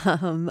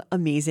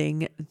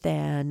amazing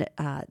than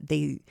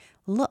they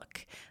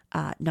look.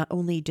 Not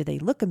only do they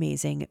look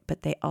amazing,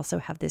 but they also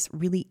have this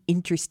really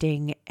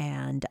interesting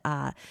and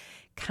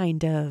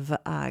kind of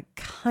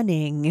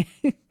cunning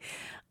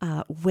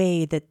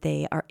way that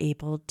they are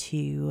able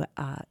to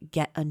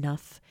get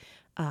enough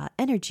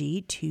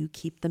energy to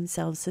keep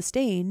themselves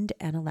sustained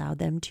and allow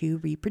them to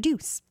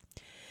reproduce.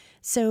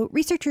 So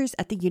researchers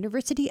at the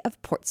University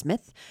of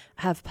Portsmouth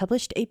have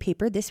published a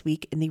paper this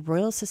week in the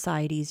Royal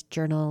Society's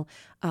journal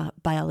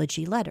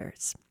Biology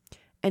Letters.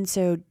 And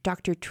so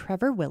Dr.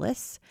 Trevor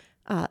Willis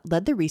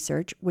led the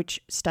research,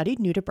 which studied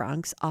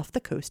nudibranchs off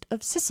the coast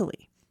of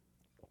Sicily.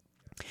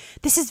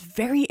 This is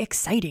very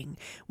exciting.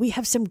 We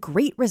have some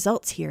great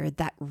results here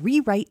that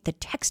rewrite the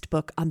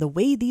textbook on the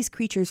way these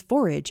creatures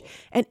forage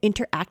and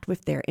interact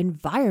with their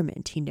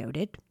environment, he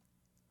noted.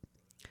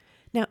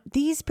 Now,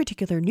 these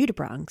particular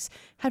nudibranchs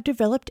have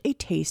developed a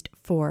taste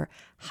for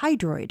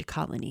hydroid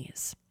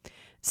colonies.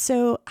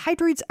 So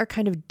hydroids are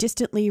kind of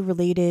distantly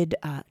related,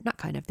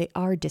 they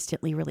are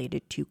distantly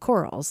related to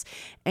corals,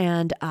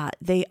 and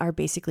they are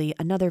basically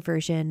another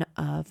version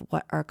of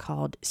what are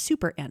called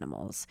super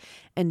animals.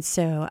 And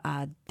so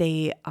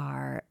they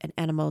are an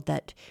animal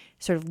that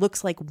sort of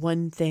looks like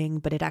one thing,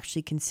 but it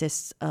actually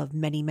consists of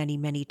many, many,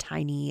 many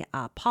tiny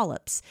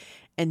polyps.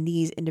 And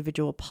these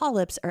individual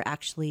polyps are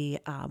actually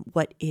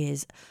what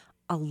is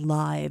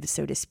alive,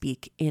 so to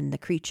speak, in the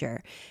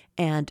creature.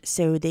 And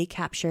so they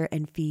capture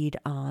and feed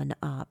on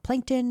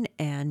plankton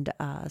and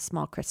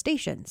small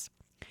crustaceans.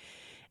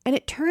 And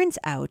it turns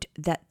out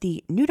that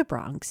the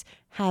nudibranchs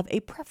have a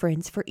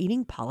preference for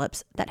eating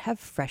polyps that have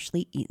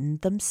freshly eaten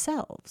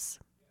themselves.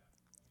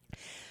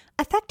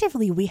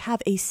 Effectively, we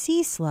have a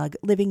sea slug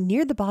living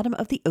near the bottom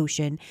of the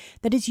ocean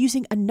that is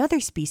using another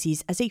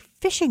species as a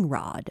fishing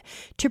rod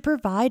to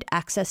provide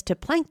access to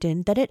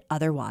plankton that it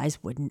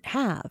otherwise wouldn't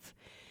have.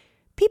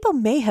 People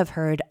may have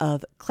heard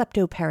of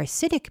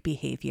kleptoparasitic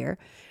behavior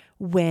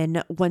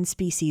when one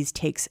species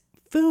takes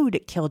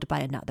food killed by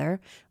another,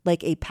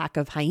 like a pack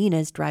of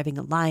hyenas driving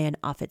a lion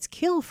off its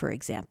kill, for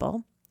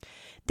example.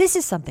 This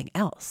is something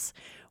else,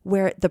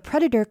 where the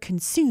predator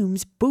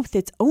consumes both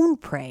its own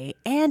prey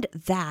and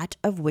that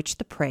of which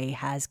the prey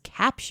has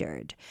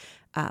captured.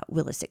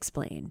 Willis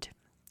explained.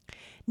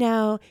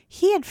 Now,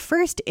 he had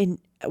first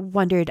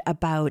wondered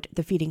about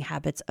the feeding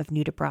habits of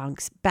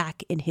nudibranchs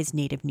back in his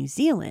native New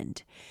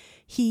Zealand.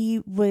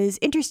 He was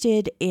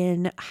interested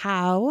in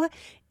how,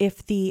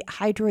 if the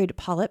hydroid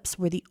polyps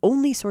were the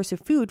only source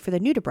of food for the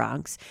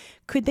nudibranchs,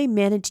 could they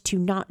manage to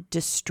not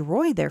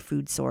destroy their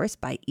food source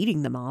by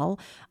eating them all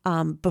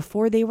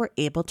before they were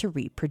able to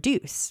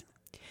reproduce.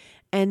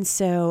 And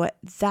so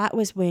that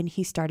was when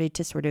he started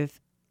to sort of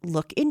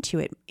look into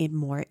it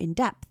more in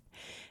depth.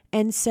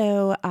 And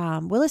so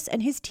Willis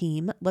and his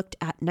team looked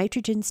at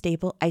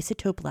nitrogen-stable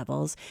isotope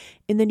levels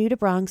in the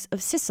nudibranchs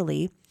of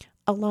Sicily,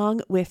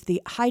 along with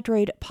the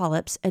hydroid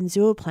polyps and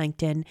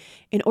zooplankton,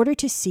 in order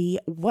to see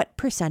what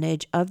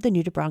percentage of the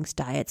nudibranchs'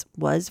 diets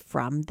was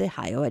from the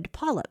hyoid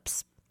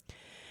polyps.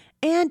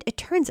 And it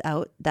turns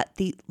out that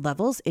the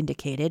levels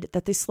indicated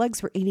that the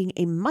slugs were eating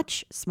a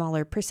much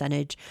smaller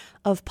percentage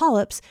of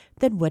polyps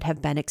than would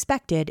have been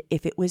expected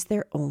if it was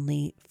their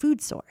only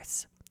food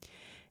source.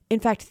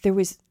 In fact, there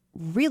was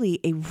really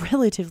a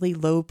relatively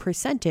low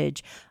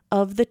percentage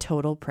of the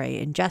total prey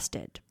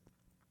ingested.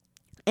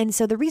 And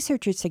so the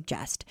researchers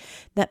suggest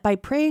that by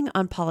preying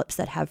on polyps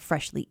that have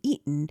freshly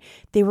eaten,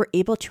 they were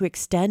able to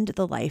extend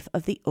the life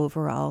of the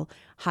overall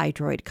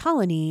hydroid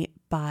colony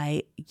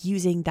by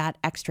using that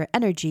extra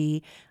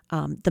energy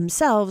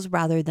themselves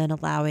rather than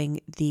allowing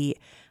the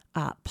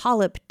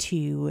polyp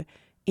to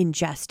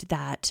ingest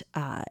that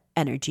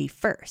energy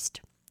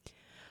first.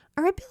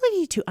 Our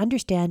ability to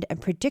understand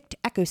and predict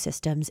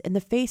ecosystems in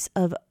the face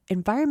of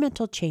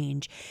environmental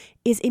change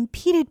is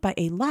impeded by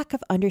a lack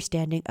of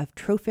understanding of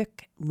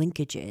trophic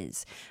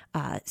linkages,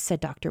 said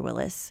Dr.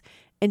 Willis.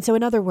 And so,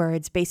 in other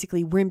words,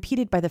 basically, we're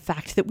impeded by the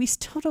fact that we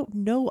still don't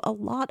know a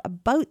lot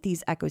about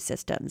these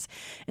ecosystems.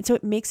 And so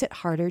it makes it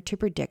harder to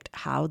predict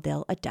how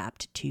they'll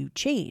adapt to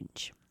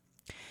change.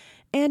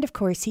 And of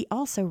course, he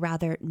also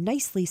rather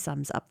nicely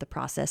sums up the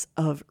process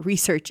of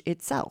research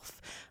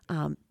itself.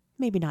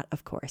 Maybe not,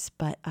 of course,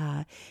 but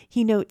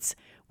he notes,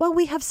 while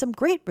we have some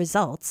great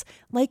results,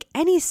 like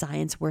any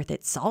science worth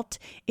its salt,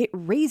 it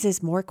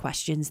raises more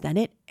questions than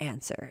it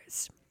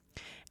answers.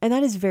 And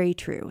that is very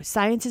true.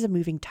 Science is a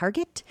moving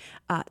target.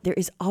 There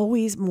is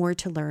always more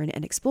to learn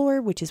and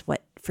explore, which is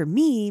what, for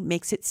me,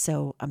 makes it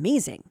so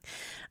amazing.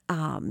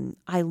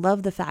 I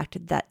love the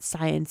fact that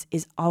science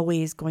is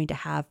always going to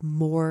have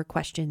more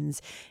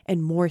questions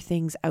and more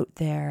things out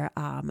there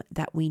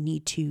that we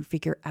need to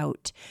figure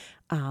out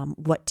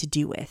what to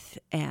do with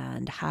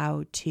and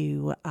how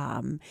to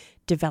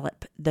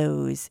develop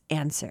those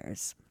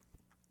answers.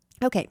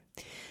 Okay,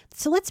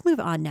 so let's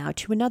move on now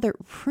to another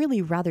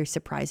really rather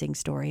surprising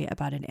story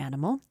about an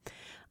animal.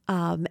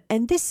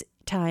 And this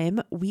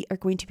time we are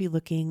going to be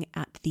looking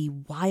at the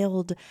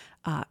wild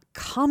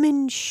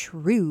common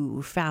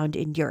shrew found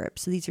in Europe.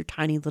 So these are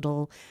tiny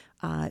little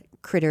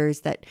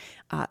critters that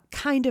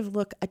kind of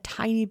look a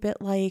tiny bit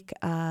like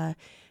a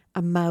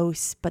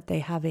mouse, but they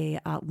have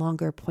a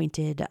longer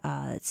pointed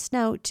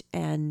snout,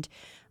 and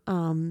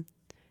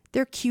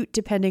they're cute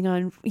depending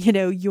on,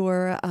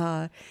 your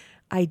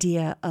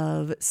idea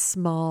of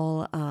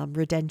small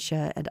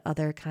rodentia and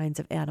other kinds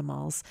of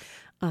animals.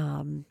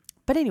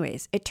 But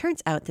anyways, it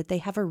turns out that they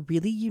have a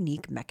really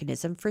unique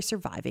mechanism for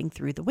surviving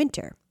through the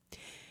winter.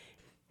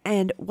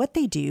 And what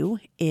they do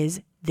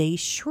is they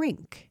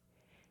shrink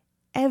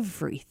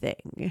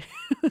everything.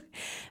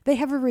 They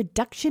have a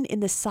reduction in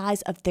the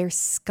size of their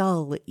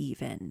skull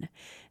even.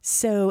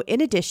 So in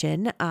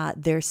addition,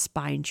 their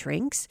spine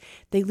shrinks.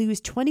 They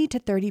lose 20 to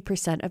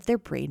 30% of their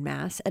brain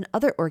mass, and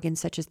other organs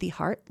such as the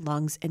heart,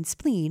 lungs, and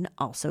spleen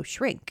also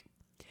shrink.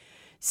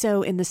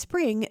 So in the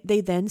spring,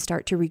 they then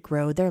start to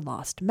regrow their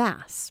lost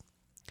mass.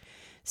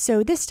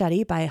 So this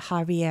study by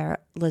Javier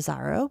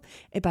Lazaro,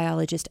 a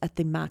biologist at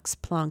the Max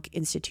Planck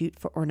Institute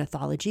for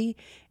Ornithology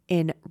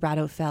in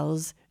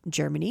Radolfels,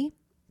 Germany,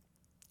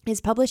 is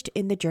published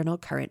in the journal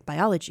Current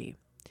Biology.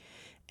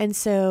 And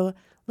so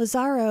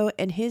Lazaro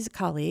and his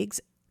colleagues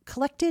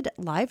collected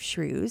live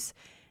shrews,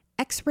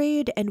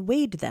 x-rayed and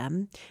weighed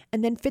them,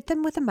 and then fit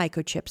them with a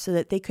microchip so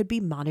that they could be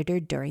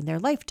monitored during their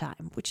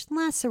lifetime, which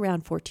lasts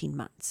around 14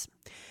 months.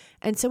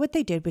 And so what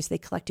they did was they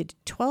collected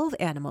 12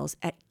 animals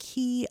at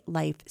key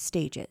life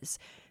stages: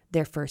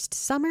 their first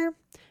summer,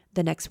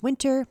 the next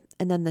winter,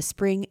 and then the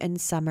spring and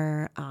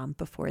summer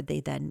before they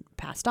then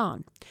passed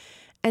on.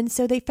 And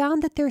so they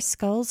found that their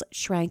skulls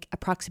shrank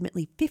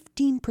approximately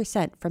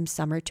 15% from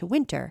summer to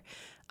winter,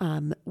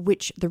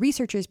 which the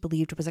researchers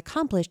believed was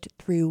accomplished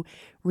through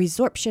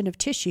resorption of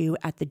tissue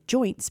at the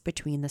joints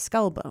between the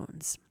skull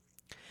bones.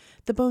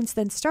 The bones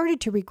then started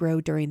to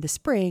regrow during the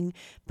spring,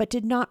 but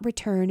did not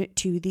return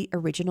to the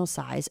original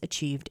size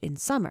achieved in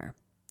summer.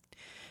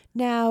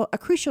 Now, a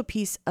crucial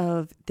piece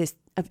of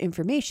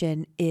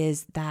information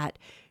is that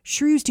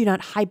shrews do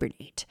not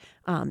hibernate.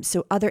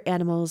 So other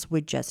animals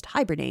would just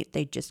hibernate.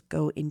 They'd just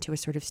go into a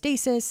sort of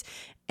stasis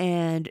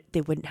and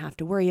they wouldn't have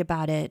to worry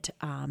about it.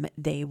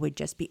 They would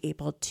just be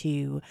able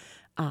to,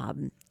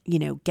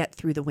 get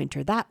through the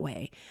winter that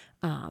way.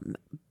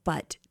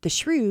 But the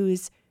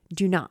shrews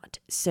do not.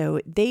 So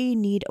they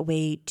need a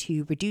way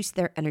to reduce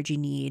their energy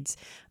needs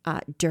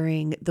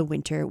during the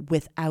winter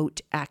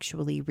without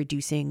actually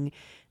reducing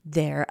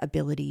their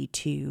ability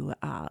to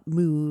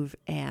move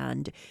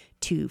and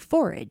to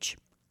forage.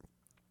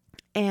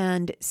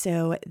 And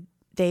so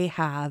they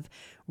have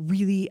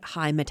really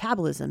high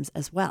metabolisms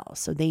as well.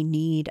 So they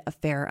need a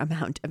fair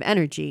amount of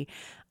energy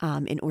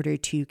in order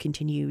to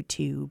continue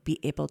to be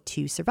able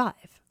to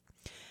survive.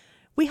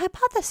 We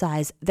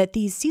hypothesize that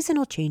these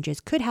seasonal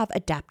changes could have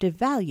adaptive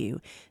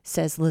value,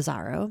 says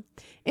Lazzaro.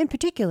 In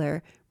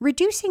particular,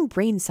 reducing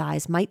brain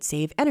size might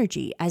save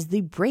energy as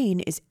the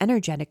brain is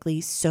energetically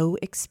so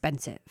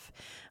expensive.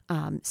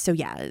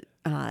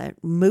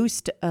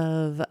 Most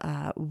of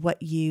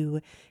what you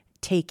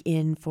take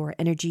in for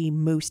energy,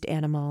 most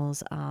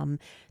animals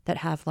that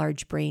have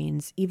large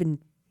brains, even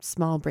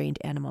small-brained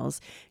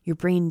animals, your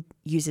brain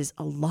uses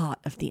a lot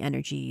of the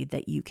energy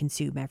that you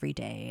consume every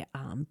day.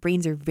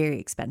 Brains are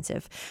very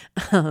expensive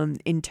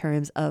in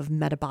terms of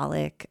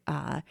metabolic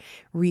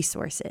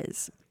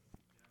resources.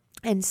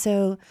 And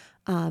so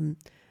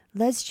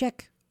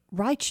Leszek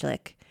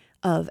Rychlik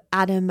of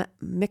Adam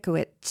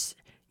Mickiewicz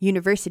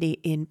University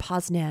in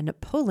Poznan,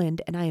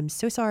 Poland, and I am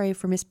so sorry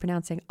for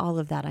mispronouncing all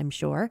of that, I'm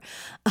sure,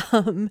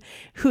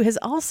 who has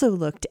also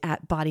looked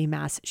at body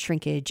mass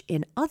shrinkage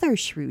in other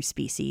shrew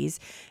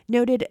species,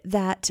 noted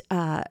that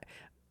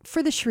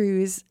for the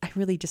shrews, I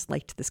really just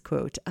liked this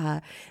quote,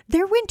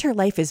 their winter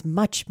life is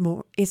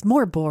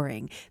more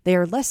boring. They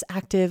are less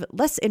active,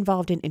 less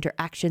involved in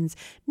interactions,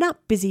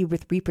 not busy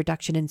with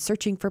reproduction and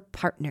searching for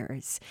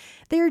partners.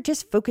 They are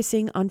just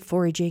focusing on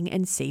foraging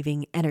and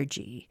saving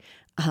energy.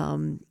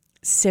 And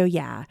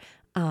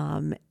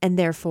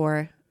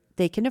therefore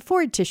they can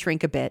afford to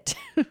shrink a bit.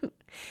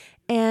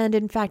 And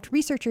in fact,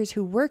 researchers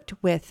who worked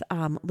with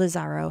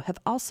Lazzaro have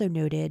also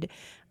noted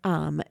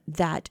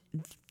that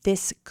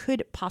this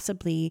could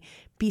possibly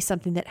be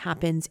something that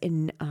happens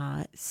in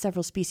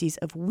several species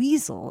of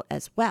weasel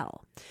as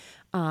well,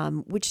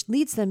 which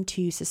leads them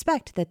to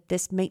suspect that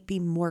this might be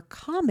more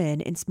common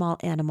in small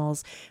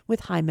animals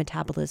with high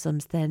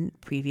metabolisms than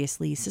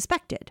previously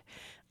suspected.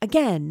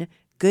 Again,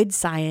 good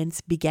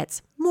science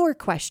begets more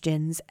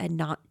questions and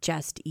not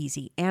just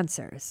easy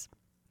answers.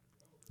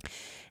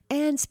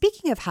 And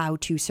speaking of how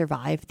to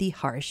survive the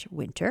harsh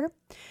winter,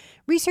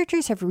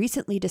 researchers have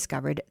recently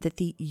discovered that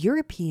the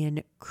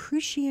European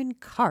crucian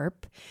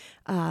carp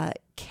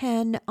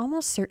can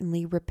almost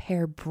certainly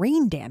repair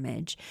brain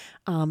damage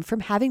from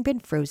having been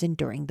frozen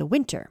during the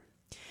winter.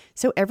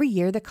 So every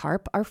year the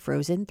carp are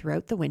frozen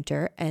throughout the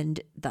winter and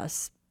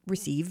thus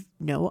receive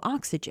no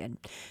oxygen.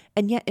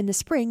 And yet in the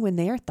spring, when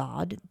they are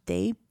thawed,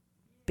 they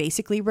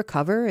basically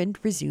recover and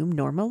resume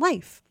normal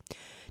life.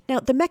 Now,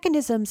 the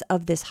mechanisms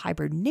of this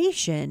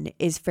hibernation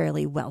is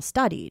fairly well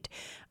studied.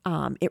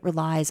 It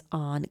relies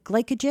on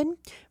glycogen,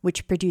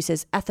 which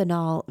produces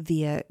ethanol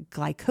via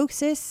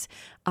glycolysis,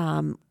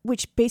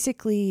 which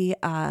basically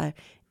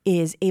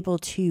is able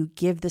to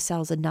give the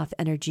cells enough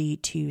energy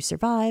to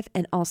survive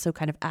and also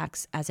kind of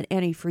acts as an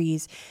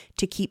antifreeze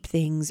to keep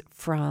things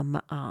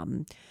from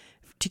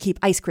to keep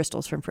ice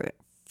crystals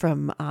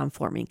from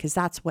forming, because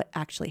that's what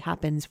actually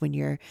happens when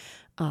your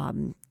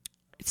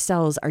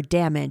cells are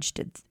damaged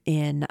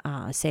in,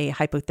 say,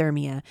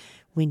 hypothermia.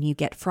 When you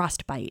get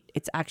frostbite,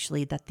 it's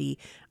actually that the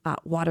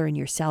water in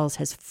your cells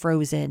has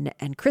frozen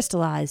and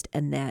crystallized,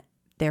 and that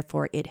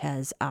therefore it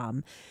has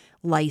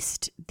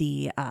lysed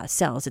the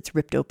cells. It's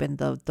ripped open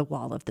the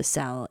wall of the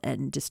cell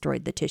and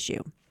destroyed the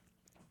tissue.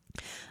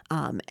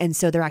 And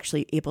so they're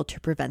actually able to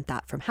prevent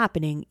that from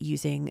happening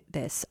using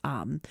this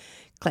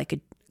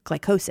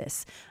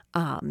glycolysis.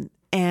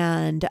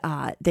 And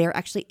they're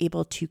actually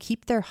able to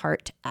keep their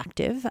heart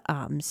active.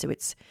 So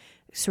it's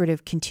sort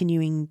of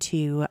continuing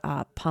to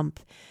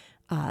pump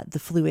the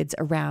fluids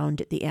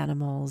around the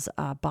animal's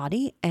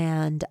body.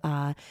 And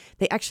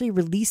they actually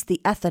release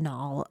the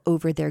ethanol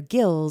over their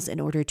gills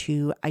in order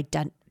to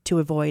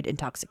avoid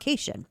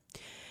intoxication.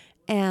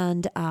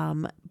 And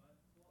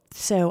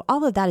so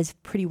all of that is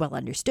pretty well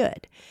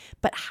understood.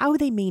 But how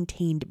they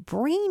maintained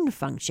brain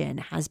function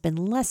has been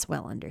less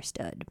well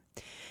understood.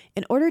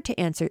 In order to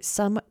answer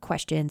some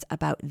questions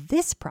about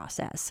this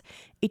process,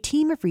 a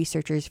team of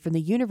researchers from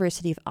the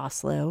University of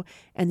Oslo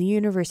and the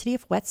University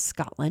of West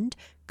Scotland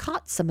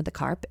caught some of the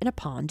carp in a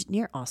pond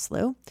near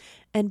Oslo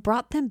and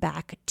brought them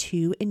back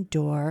to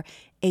endure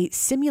a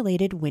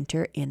simulated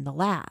winter in the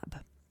lab.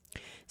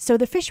 So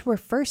the fish were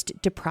first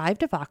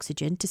deprived of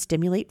oxygen to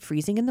stimulate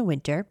freezing in the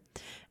winter,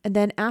 and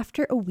then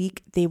after a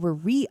week they were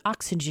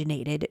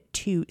re-oxygenated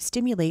to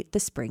stimulate the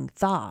spring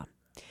thaw.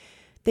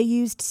 They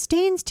used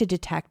stains to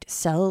detect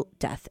cell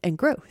death and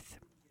growth.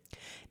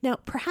 Now,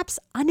 perhaps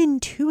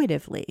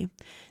unintuitively,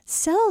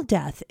 cell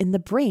death in the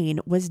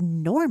brain was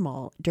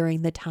normal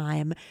during the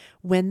time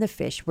when the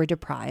fish were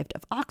deprived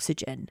of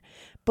oxygen.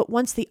 But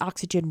once the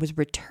oxygen was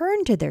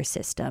returned to their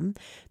system,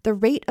 the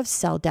rate of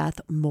cell death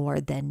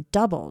more than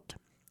doubled.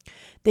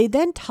 They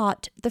then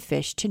taught the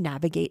fish to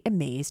navigate a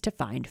maze to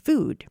find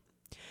food.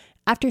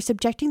 After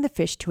subjecting the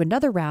fish to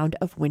another round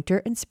of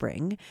winter and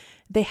spring,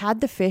 they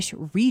had the fish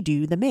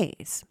redo the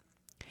maze.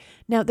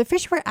 Now, the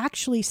fish were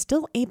actually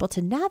still able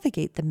to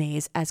navigate the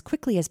maze as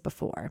quickly as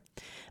before,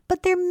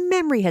 but their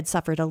memory had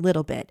suffered a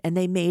little bit and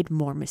they made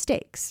more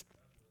mistakes.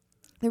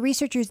 The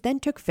researchers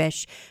then took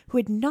fish who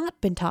had not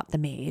been taught the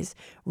maze,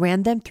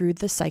 ran them through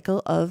the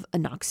cycle of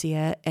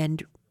anoxia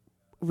and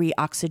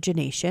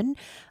reoxygenation,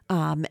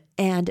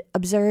 and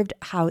observed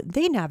how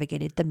they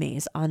navigated the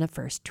maze on a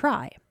first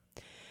try.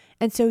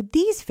 And so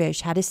these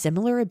fish had a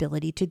similar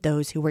ability to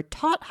those who were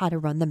taught how to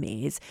run the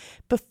maze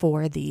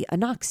before the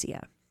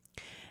anoxia.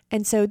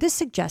 And so this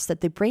suggests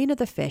that the brain of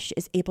the fish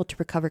is able to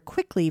recover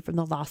quickly from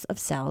the loss of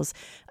cells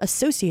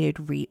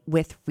associated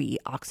with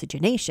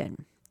reoxygenation.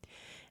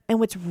 And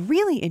what's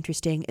really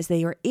interesting is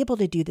they were able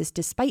to do this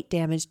despite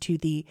damage to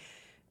the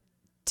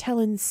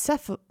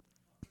telencephalon,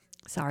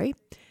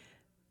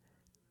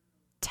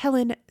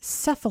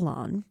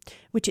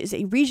 which is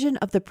a region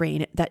of the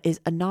brain that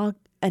is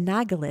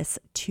analogous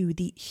to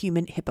the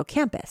human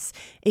hippocampus,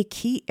 a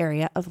key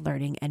area of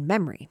learning and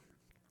memory.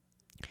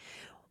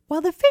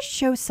 While the fish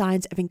show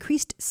signs of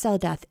increased cell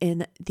death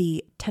in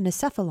the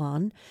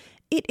telencephalon,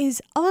 it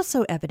is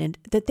also evident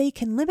that they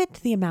can limit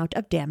the amount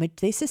of damage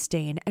they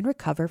sustain and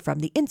recover from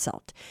the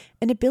insult,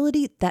 an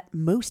ability that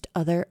most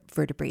other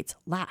vertebrates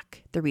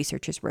lack, the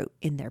researchers wrote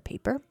in their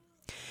paper.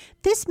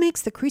 This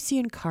makes the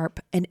crucian carp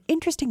an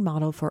interesting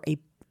model from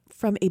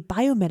a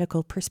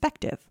biomedical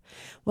perspective.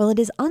 While it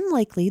is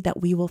unlikely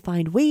that we will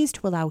find ways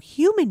to allow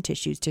human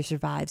tissues to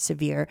survive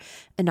severe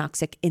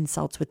anoxic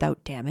insults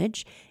without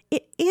damage,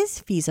 it is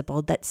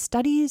feasible that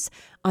studies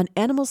on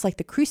animals like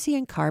the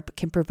crucian carp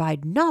can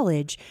provide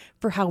knowledge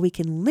for how we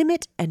can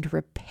limit and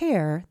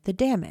repair the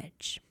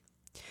damage.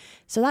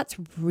 So that's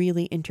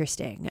really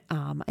interesting.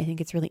 I think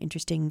it's really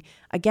interesting.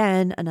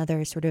 Again,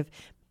 another sort of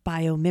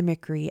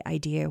biomimicry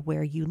idea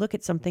where you look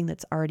at something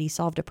that's already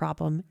solved a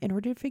problem in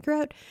order to figure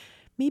out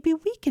maybe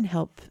we can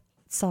help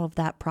solve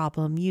that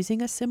problem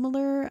using a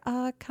similar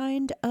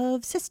kind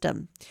of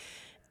system.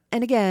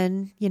 And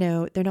again,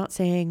 they're not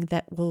saying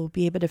that we'll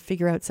be able to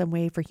figure out some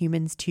way for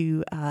humans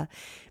to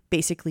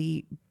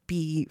basically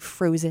be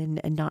frozen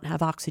and not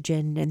have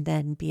oxygen and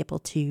then be able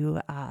to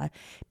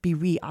be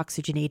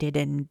reoxygenated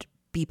and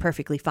be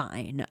perfectly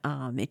fine.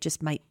 It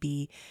just might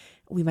be,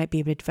 we might be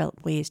able to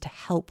develop ways to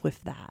help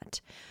with that.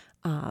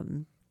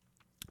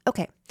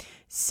 Okay,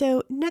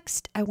 so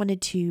next I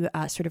wanted to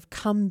sort of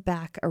come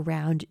back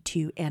around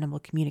to animal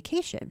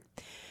communication.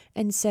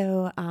 And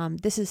so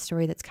this is a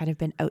story that's kind of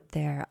been out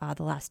there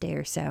the last day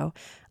or so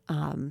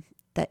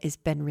that has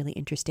been really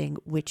interesting,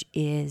 which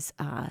is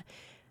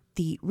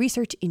the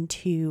research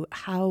into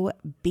how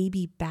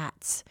baby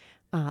bats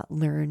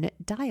learn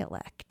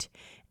dialect.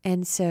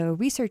 And so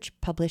research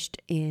published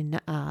in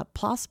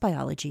PLOS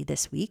Biology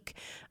this week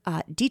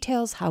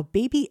details how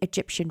baby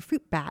Egyptian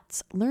fruit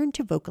bats learn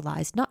to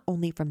vocalize not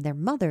only from their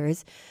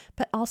mothers,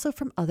 but also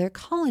from other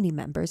colony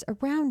members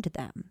around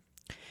them.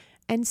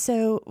 And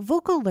so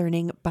vocal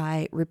learning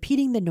by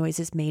repeating the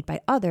noises made by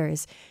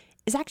others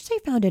is actually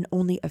found in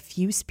only a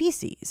few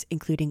species,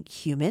 including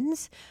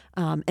humans,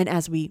 and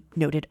as we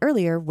noted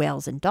earlier,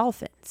 whales and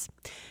dolphins.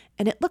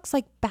 And it looks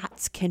like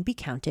bats can be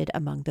counted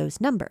among those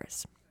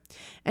numbers.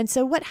 And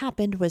so what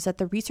happened was that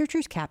the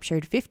researchers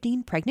captured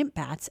 15 pregnant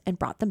bats and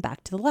brought them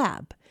back to the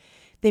lab.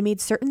 They made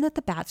certain that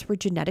the bats were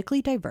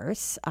genetically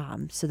diverse,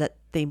 so that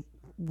they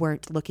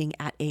weren't looking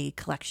at a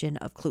collection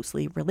of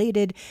closely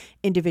related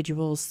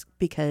individuals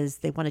because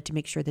they wanted to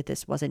make sure that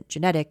this wasn't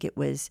genetic. It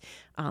was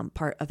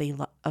part of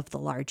the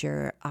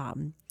larger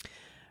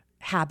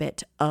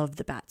habit of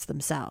the bats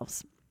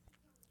themselves.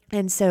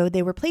 And so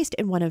they were placed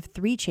in one of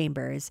 3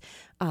 chambers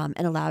and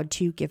allowed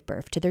to give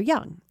birth to their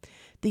young.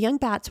 The young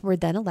bats were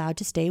then allowed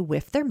to stay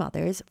with their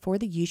mothers for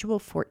the usual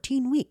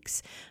 14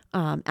 weeks,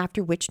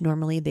 after which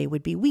normally they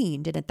would be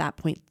weaned. And at that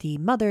point, the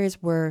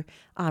mothers were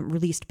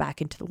released back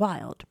into the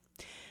wild.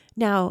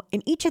 Now,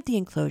 in each of the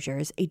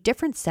enclosures, a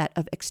different set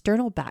of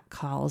external bat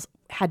calls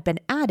had been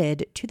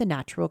added to the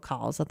natural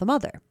calls of the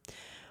mother.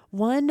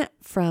 One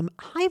from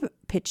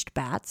high-pitched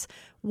bats,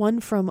 one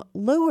from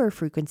lower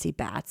frequency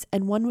bats,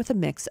 and one with a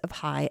mix of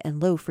high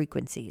and low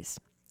frequencies.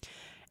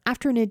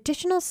 After an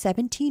additional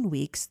 17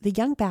 weeks, the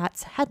young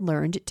bats had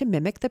learned to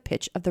mimic the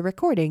pitch of the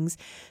recordings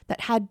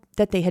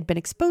that they had been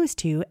exposed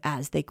to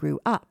as they grew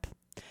up.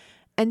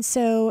 And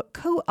so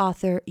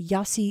co-author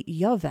Yossi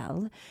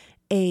Yovel,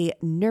 a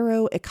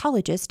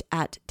neuroecologist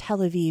at Tel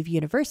Aviv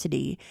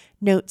University,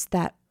 notes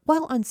that,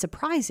 while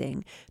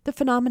unsurprising, the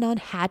phenomenon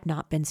had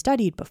not been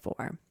studied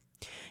before.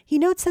 He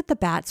notes that the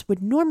bats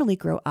would normally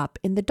grow up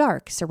in the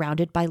dark,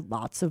 surrounded by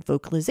lots of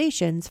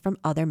vocalizations from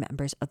other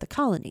members of the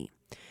colony.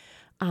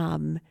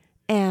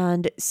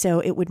 And so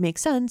it would make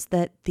sense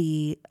that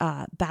the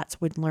bats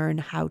would learn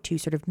how to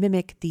sort of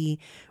mimic the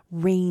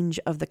range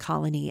of the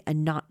colony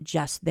and not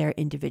just their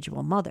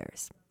individual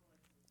mothers.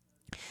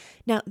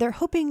 Now, they're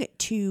hoping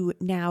to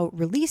now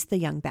release the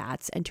young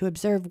bats and to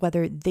observe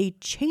whether they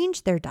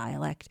change their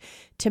dialect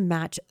to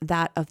match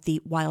that of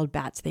the wild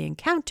bats they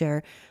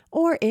encounter,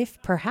 or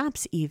if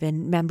perhaps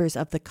even members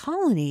of the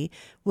colony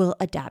will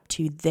adapt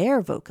to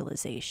their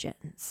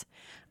vocalizations.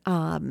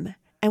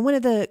 And one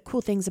of the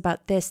cool things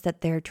about this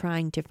that they're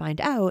trying to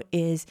find out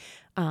is,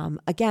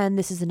 again,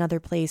 this is another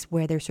place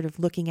where they're sort of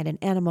looking at an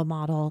animal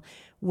model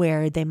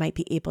where they might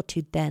be able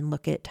to then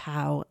look at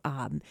how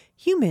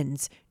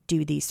humans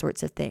do these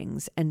sorts of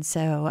things. And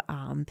so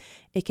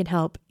it can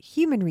help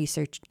human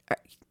researchers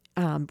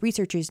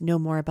know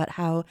more about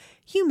how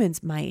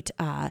humans might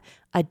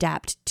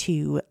adapt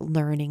to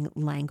learning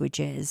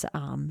languages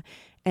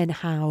and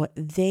how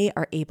they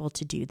are able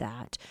to do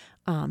that.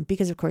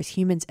 Because, of course,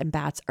 humans and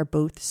bats are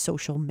both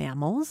social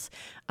mammals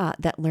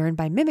that learn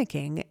by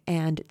mimicking,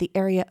 and the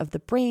area of the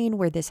brain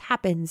where this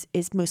happens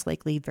is most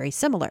likely very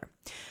similar.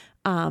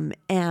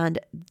 And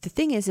the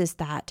thing is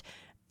that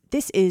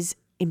this is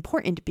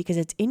important because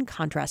it's in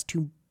contrast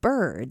to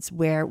birds,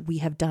 where we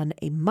have done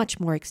a much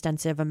more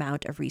extensive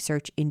amount of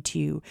research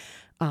into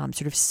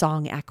sort of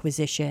song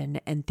acquisition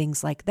and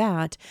things like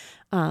that.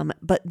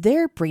 But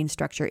their brain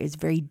structure is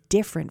very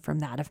different from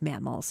that of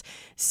mammals.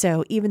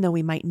 So even though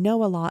we might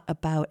know a lot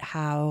about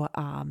how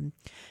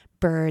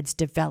birds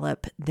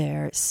develop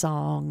their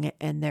song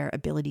and their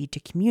ability to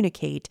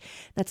communicate,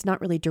 that's not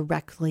really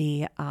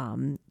directly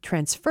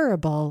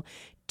transferable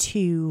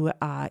to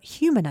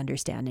human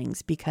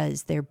understandings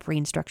because their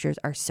brain structures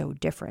are so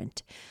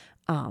different.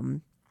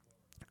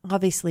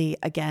 Obviously,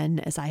 again,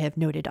 as I have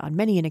noted on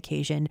many an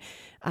occasion,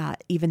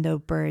 even though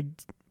bird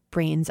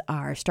brains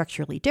are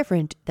structurally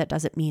different, that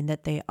doesn't mean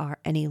that they are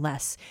any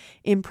less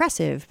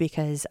impressive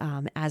because,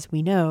 as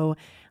we know,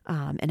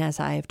 and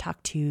as I have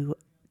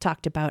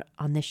talked about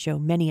on this show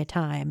many a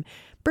time,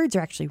 birds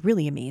are actually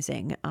really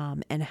amazing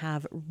and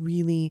have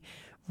really,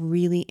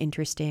 really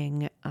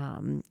interesting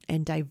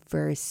and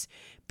diverse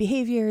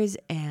behaviors,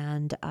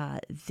 and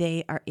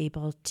they are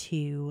able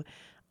to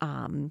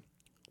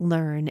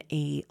learn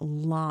a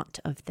lot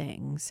of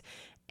things.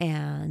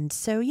 And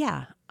so,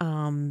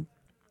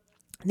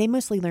 they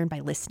mostly learn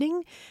by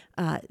listening.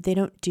 They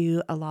don't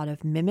do a lot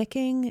of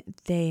mimicking.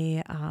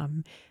 They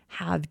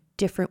have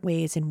different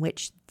ways in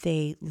which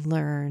they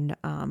learn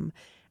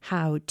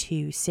how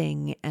to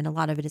sing, and a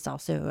lot of it is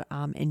also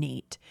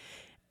innate.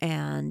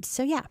 And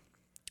so,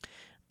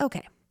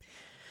 okay.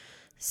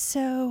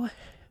 So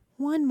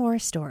one more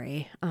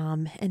story,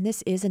 and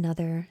this is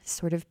another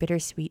sort of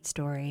bittersweet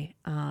story.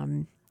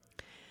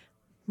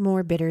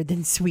 More bitter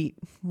than sweet,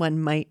 one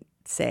might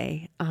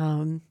say.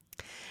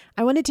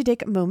 I wanted to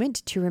take a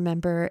moment to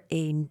remember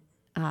a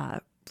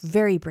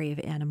very brave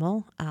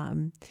animal,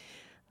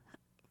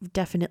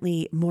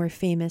 definitely more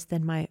famous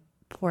than my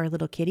poor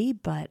little kitty,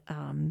 but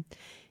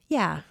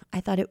I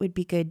thought it would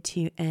be good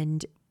to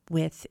end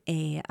with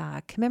a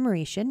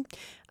commemoration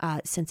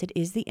since it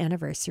is the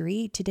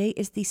anniversary. Today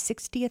is the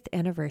 60th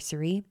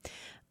anniversary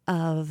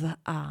of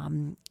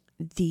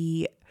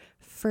the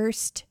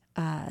first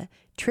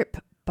trip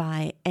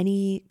by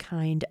any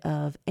kind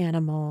of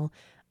animal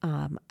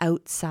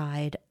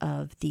outside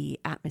of the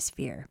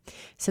atmosphere.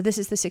 So this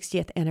is the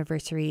 60th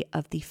anniversary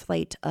of the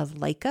flight of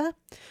Laika,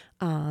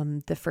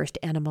 the first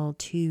animal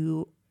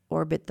to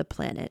orbit the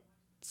planet,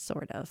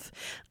 sort of.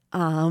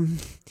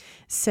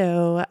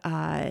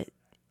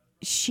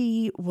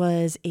 She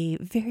was a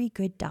very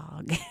good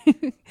dog.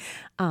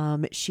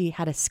 She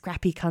had a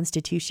scrappy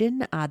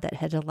constitution that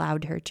had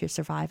allowed her to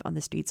survive on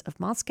the streets of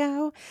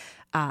Moscow.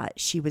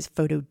 She was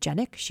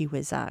photogenic. She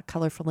was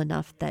colorful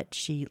enough that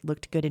she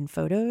looked good in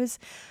photos.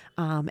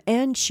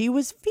 And she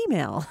was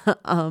female,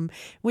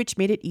 which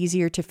made it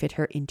easier to fit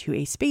her into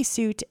a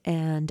spacesuit.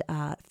 And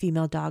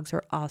female dogs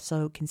are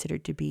also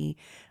considered to be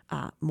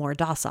more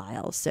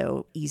docile,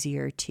 so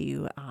easier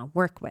to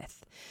work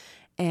with.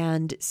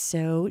 And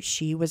so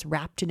she was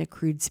wrapped in a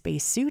crude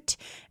spacesuit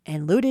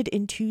and loaded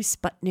into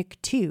Sputnik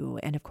 2.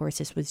 And of course,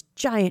 this was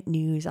giant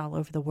news all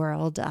over the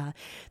world. The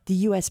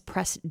U.S.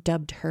 press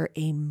dubbed her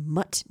a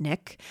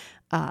muttnik,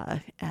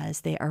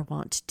 as they are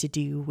wont to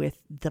do with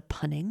the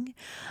punning.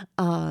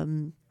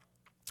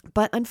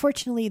 But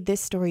unfortunately,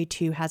 this story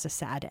too has a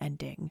sad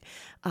ending.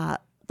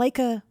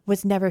 Laika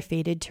was never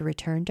fated to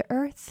return to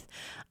Earth.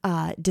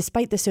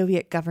 Despite the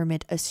Soviet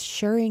government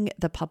assuring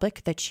the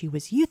public that she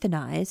was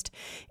euthanized,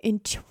 in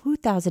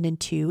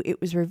 2002 it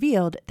was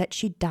revealed that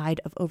she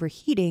died of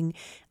overheating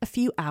a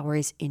few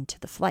hours into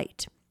the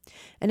flight.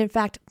 And in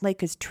fact,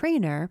 Laika's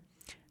trainer,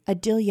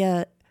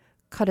 Adelia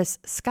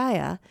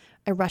Kodovskaya,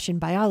 a Russian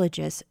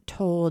biologist,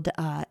 told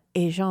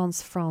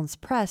Agence France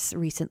Presse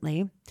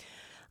recently,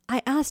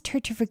 "I asked her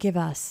to forgive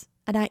us,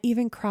 and I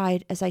even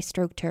cried as I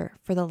stroked her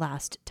for the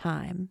last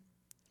time."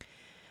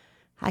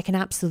 I can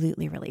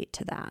absolutely relate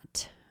to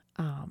that.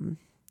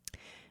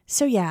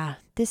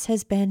 This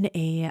has been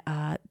a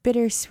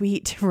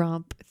bittersweet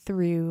romp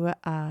through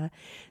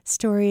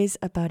stories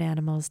about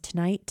animals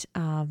tonight.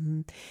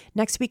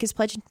 Next week is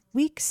Pledge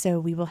Week, so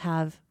we will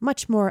have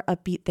much more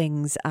upbeat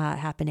things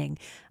happening.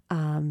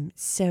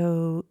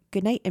 So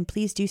good night, and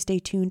please do stay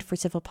tuned for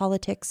Civil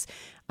Politics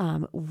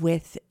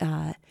with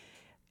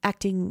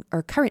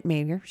current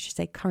mayor,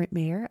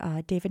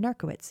 David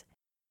Narkowitz.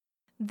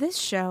 This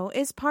show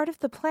is part of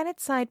the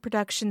PlanetSide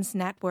Productions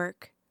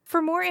Network.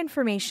 For more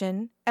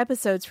information,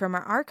 episodes from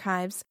our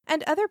archives,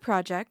 and other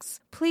projects,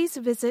 please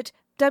visit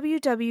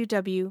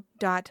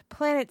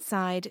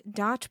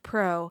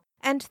www.planetside.pro,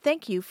 and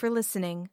thank you for listening.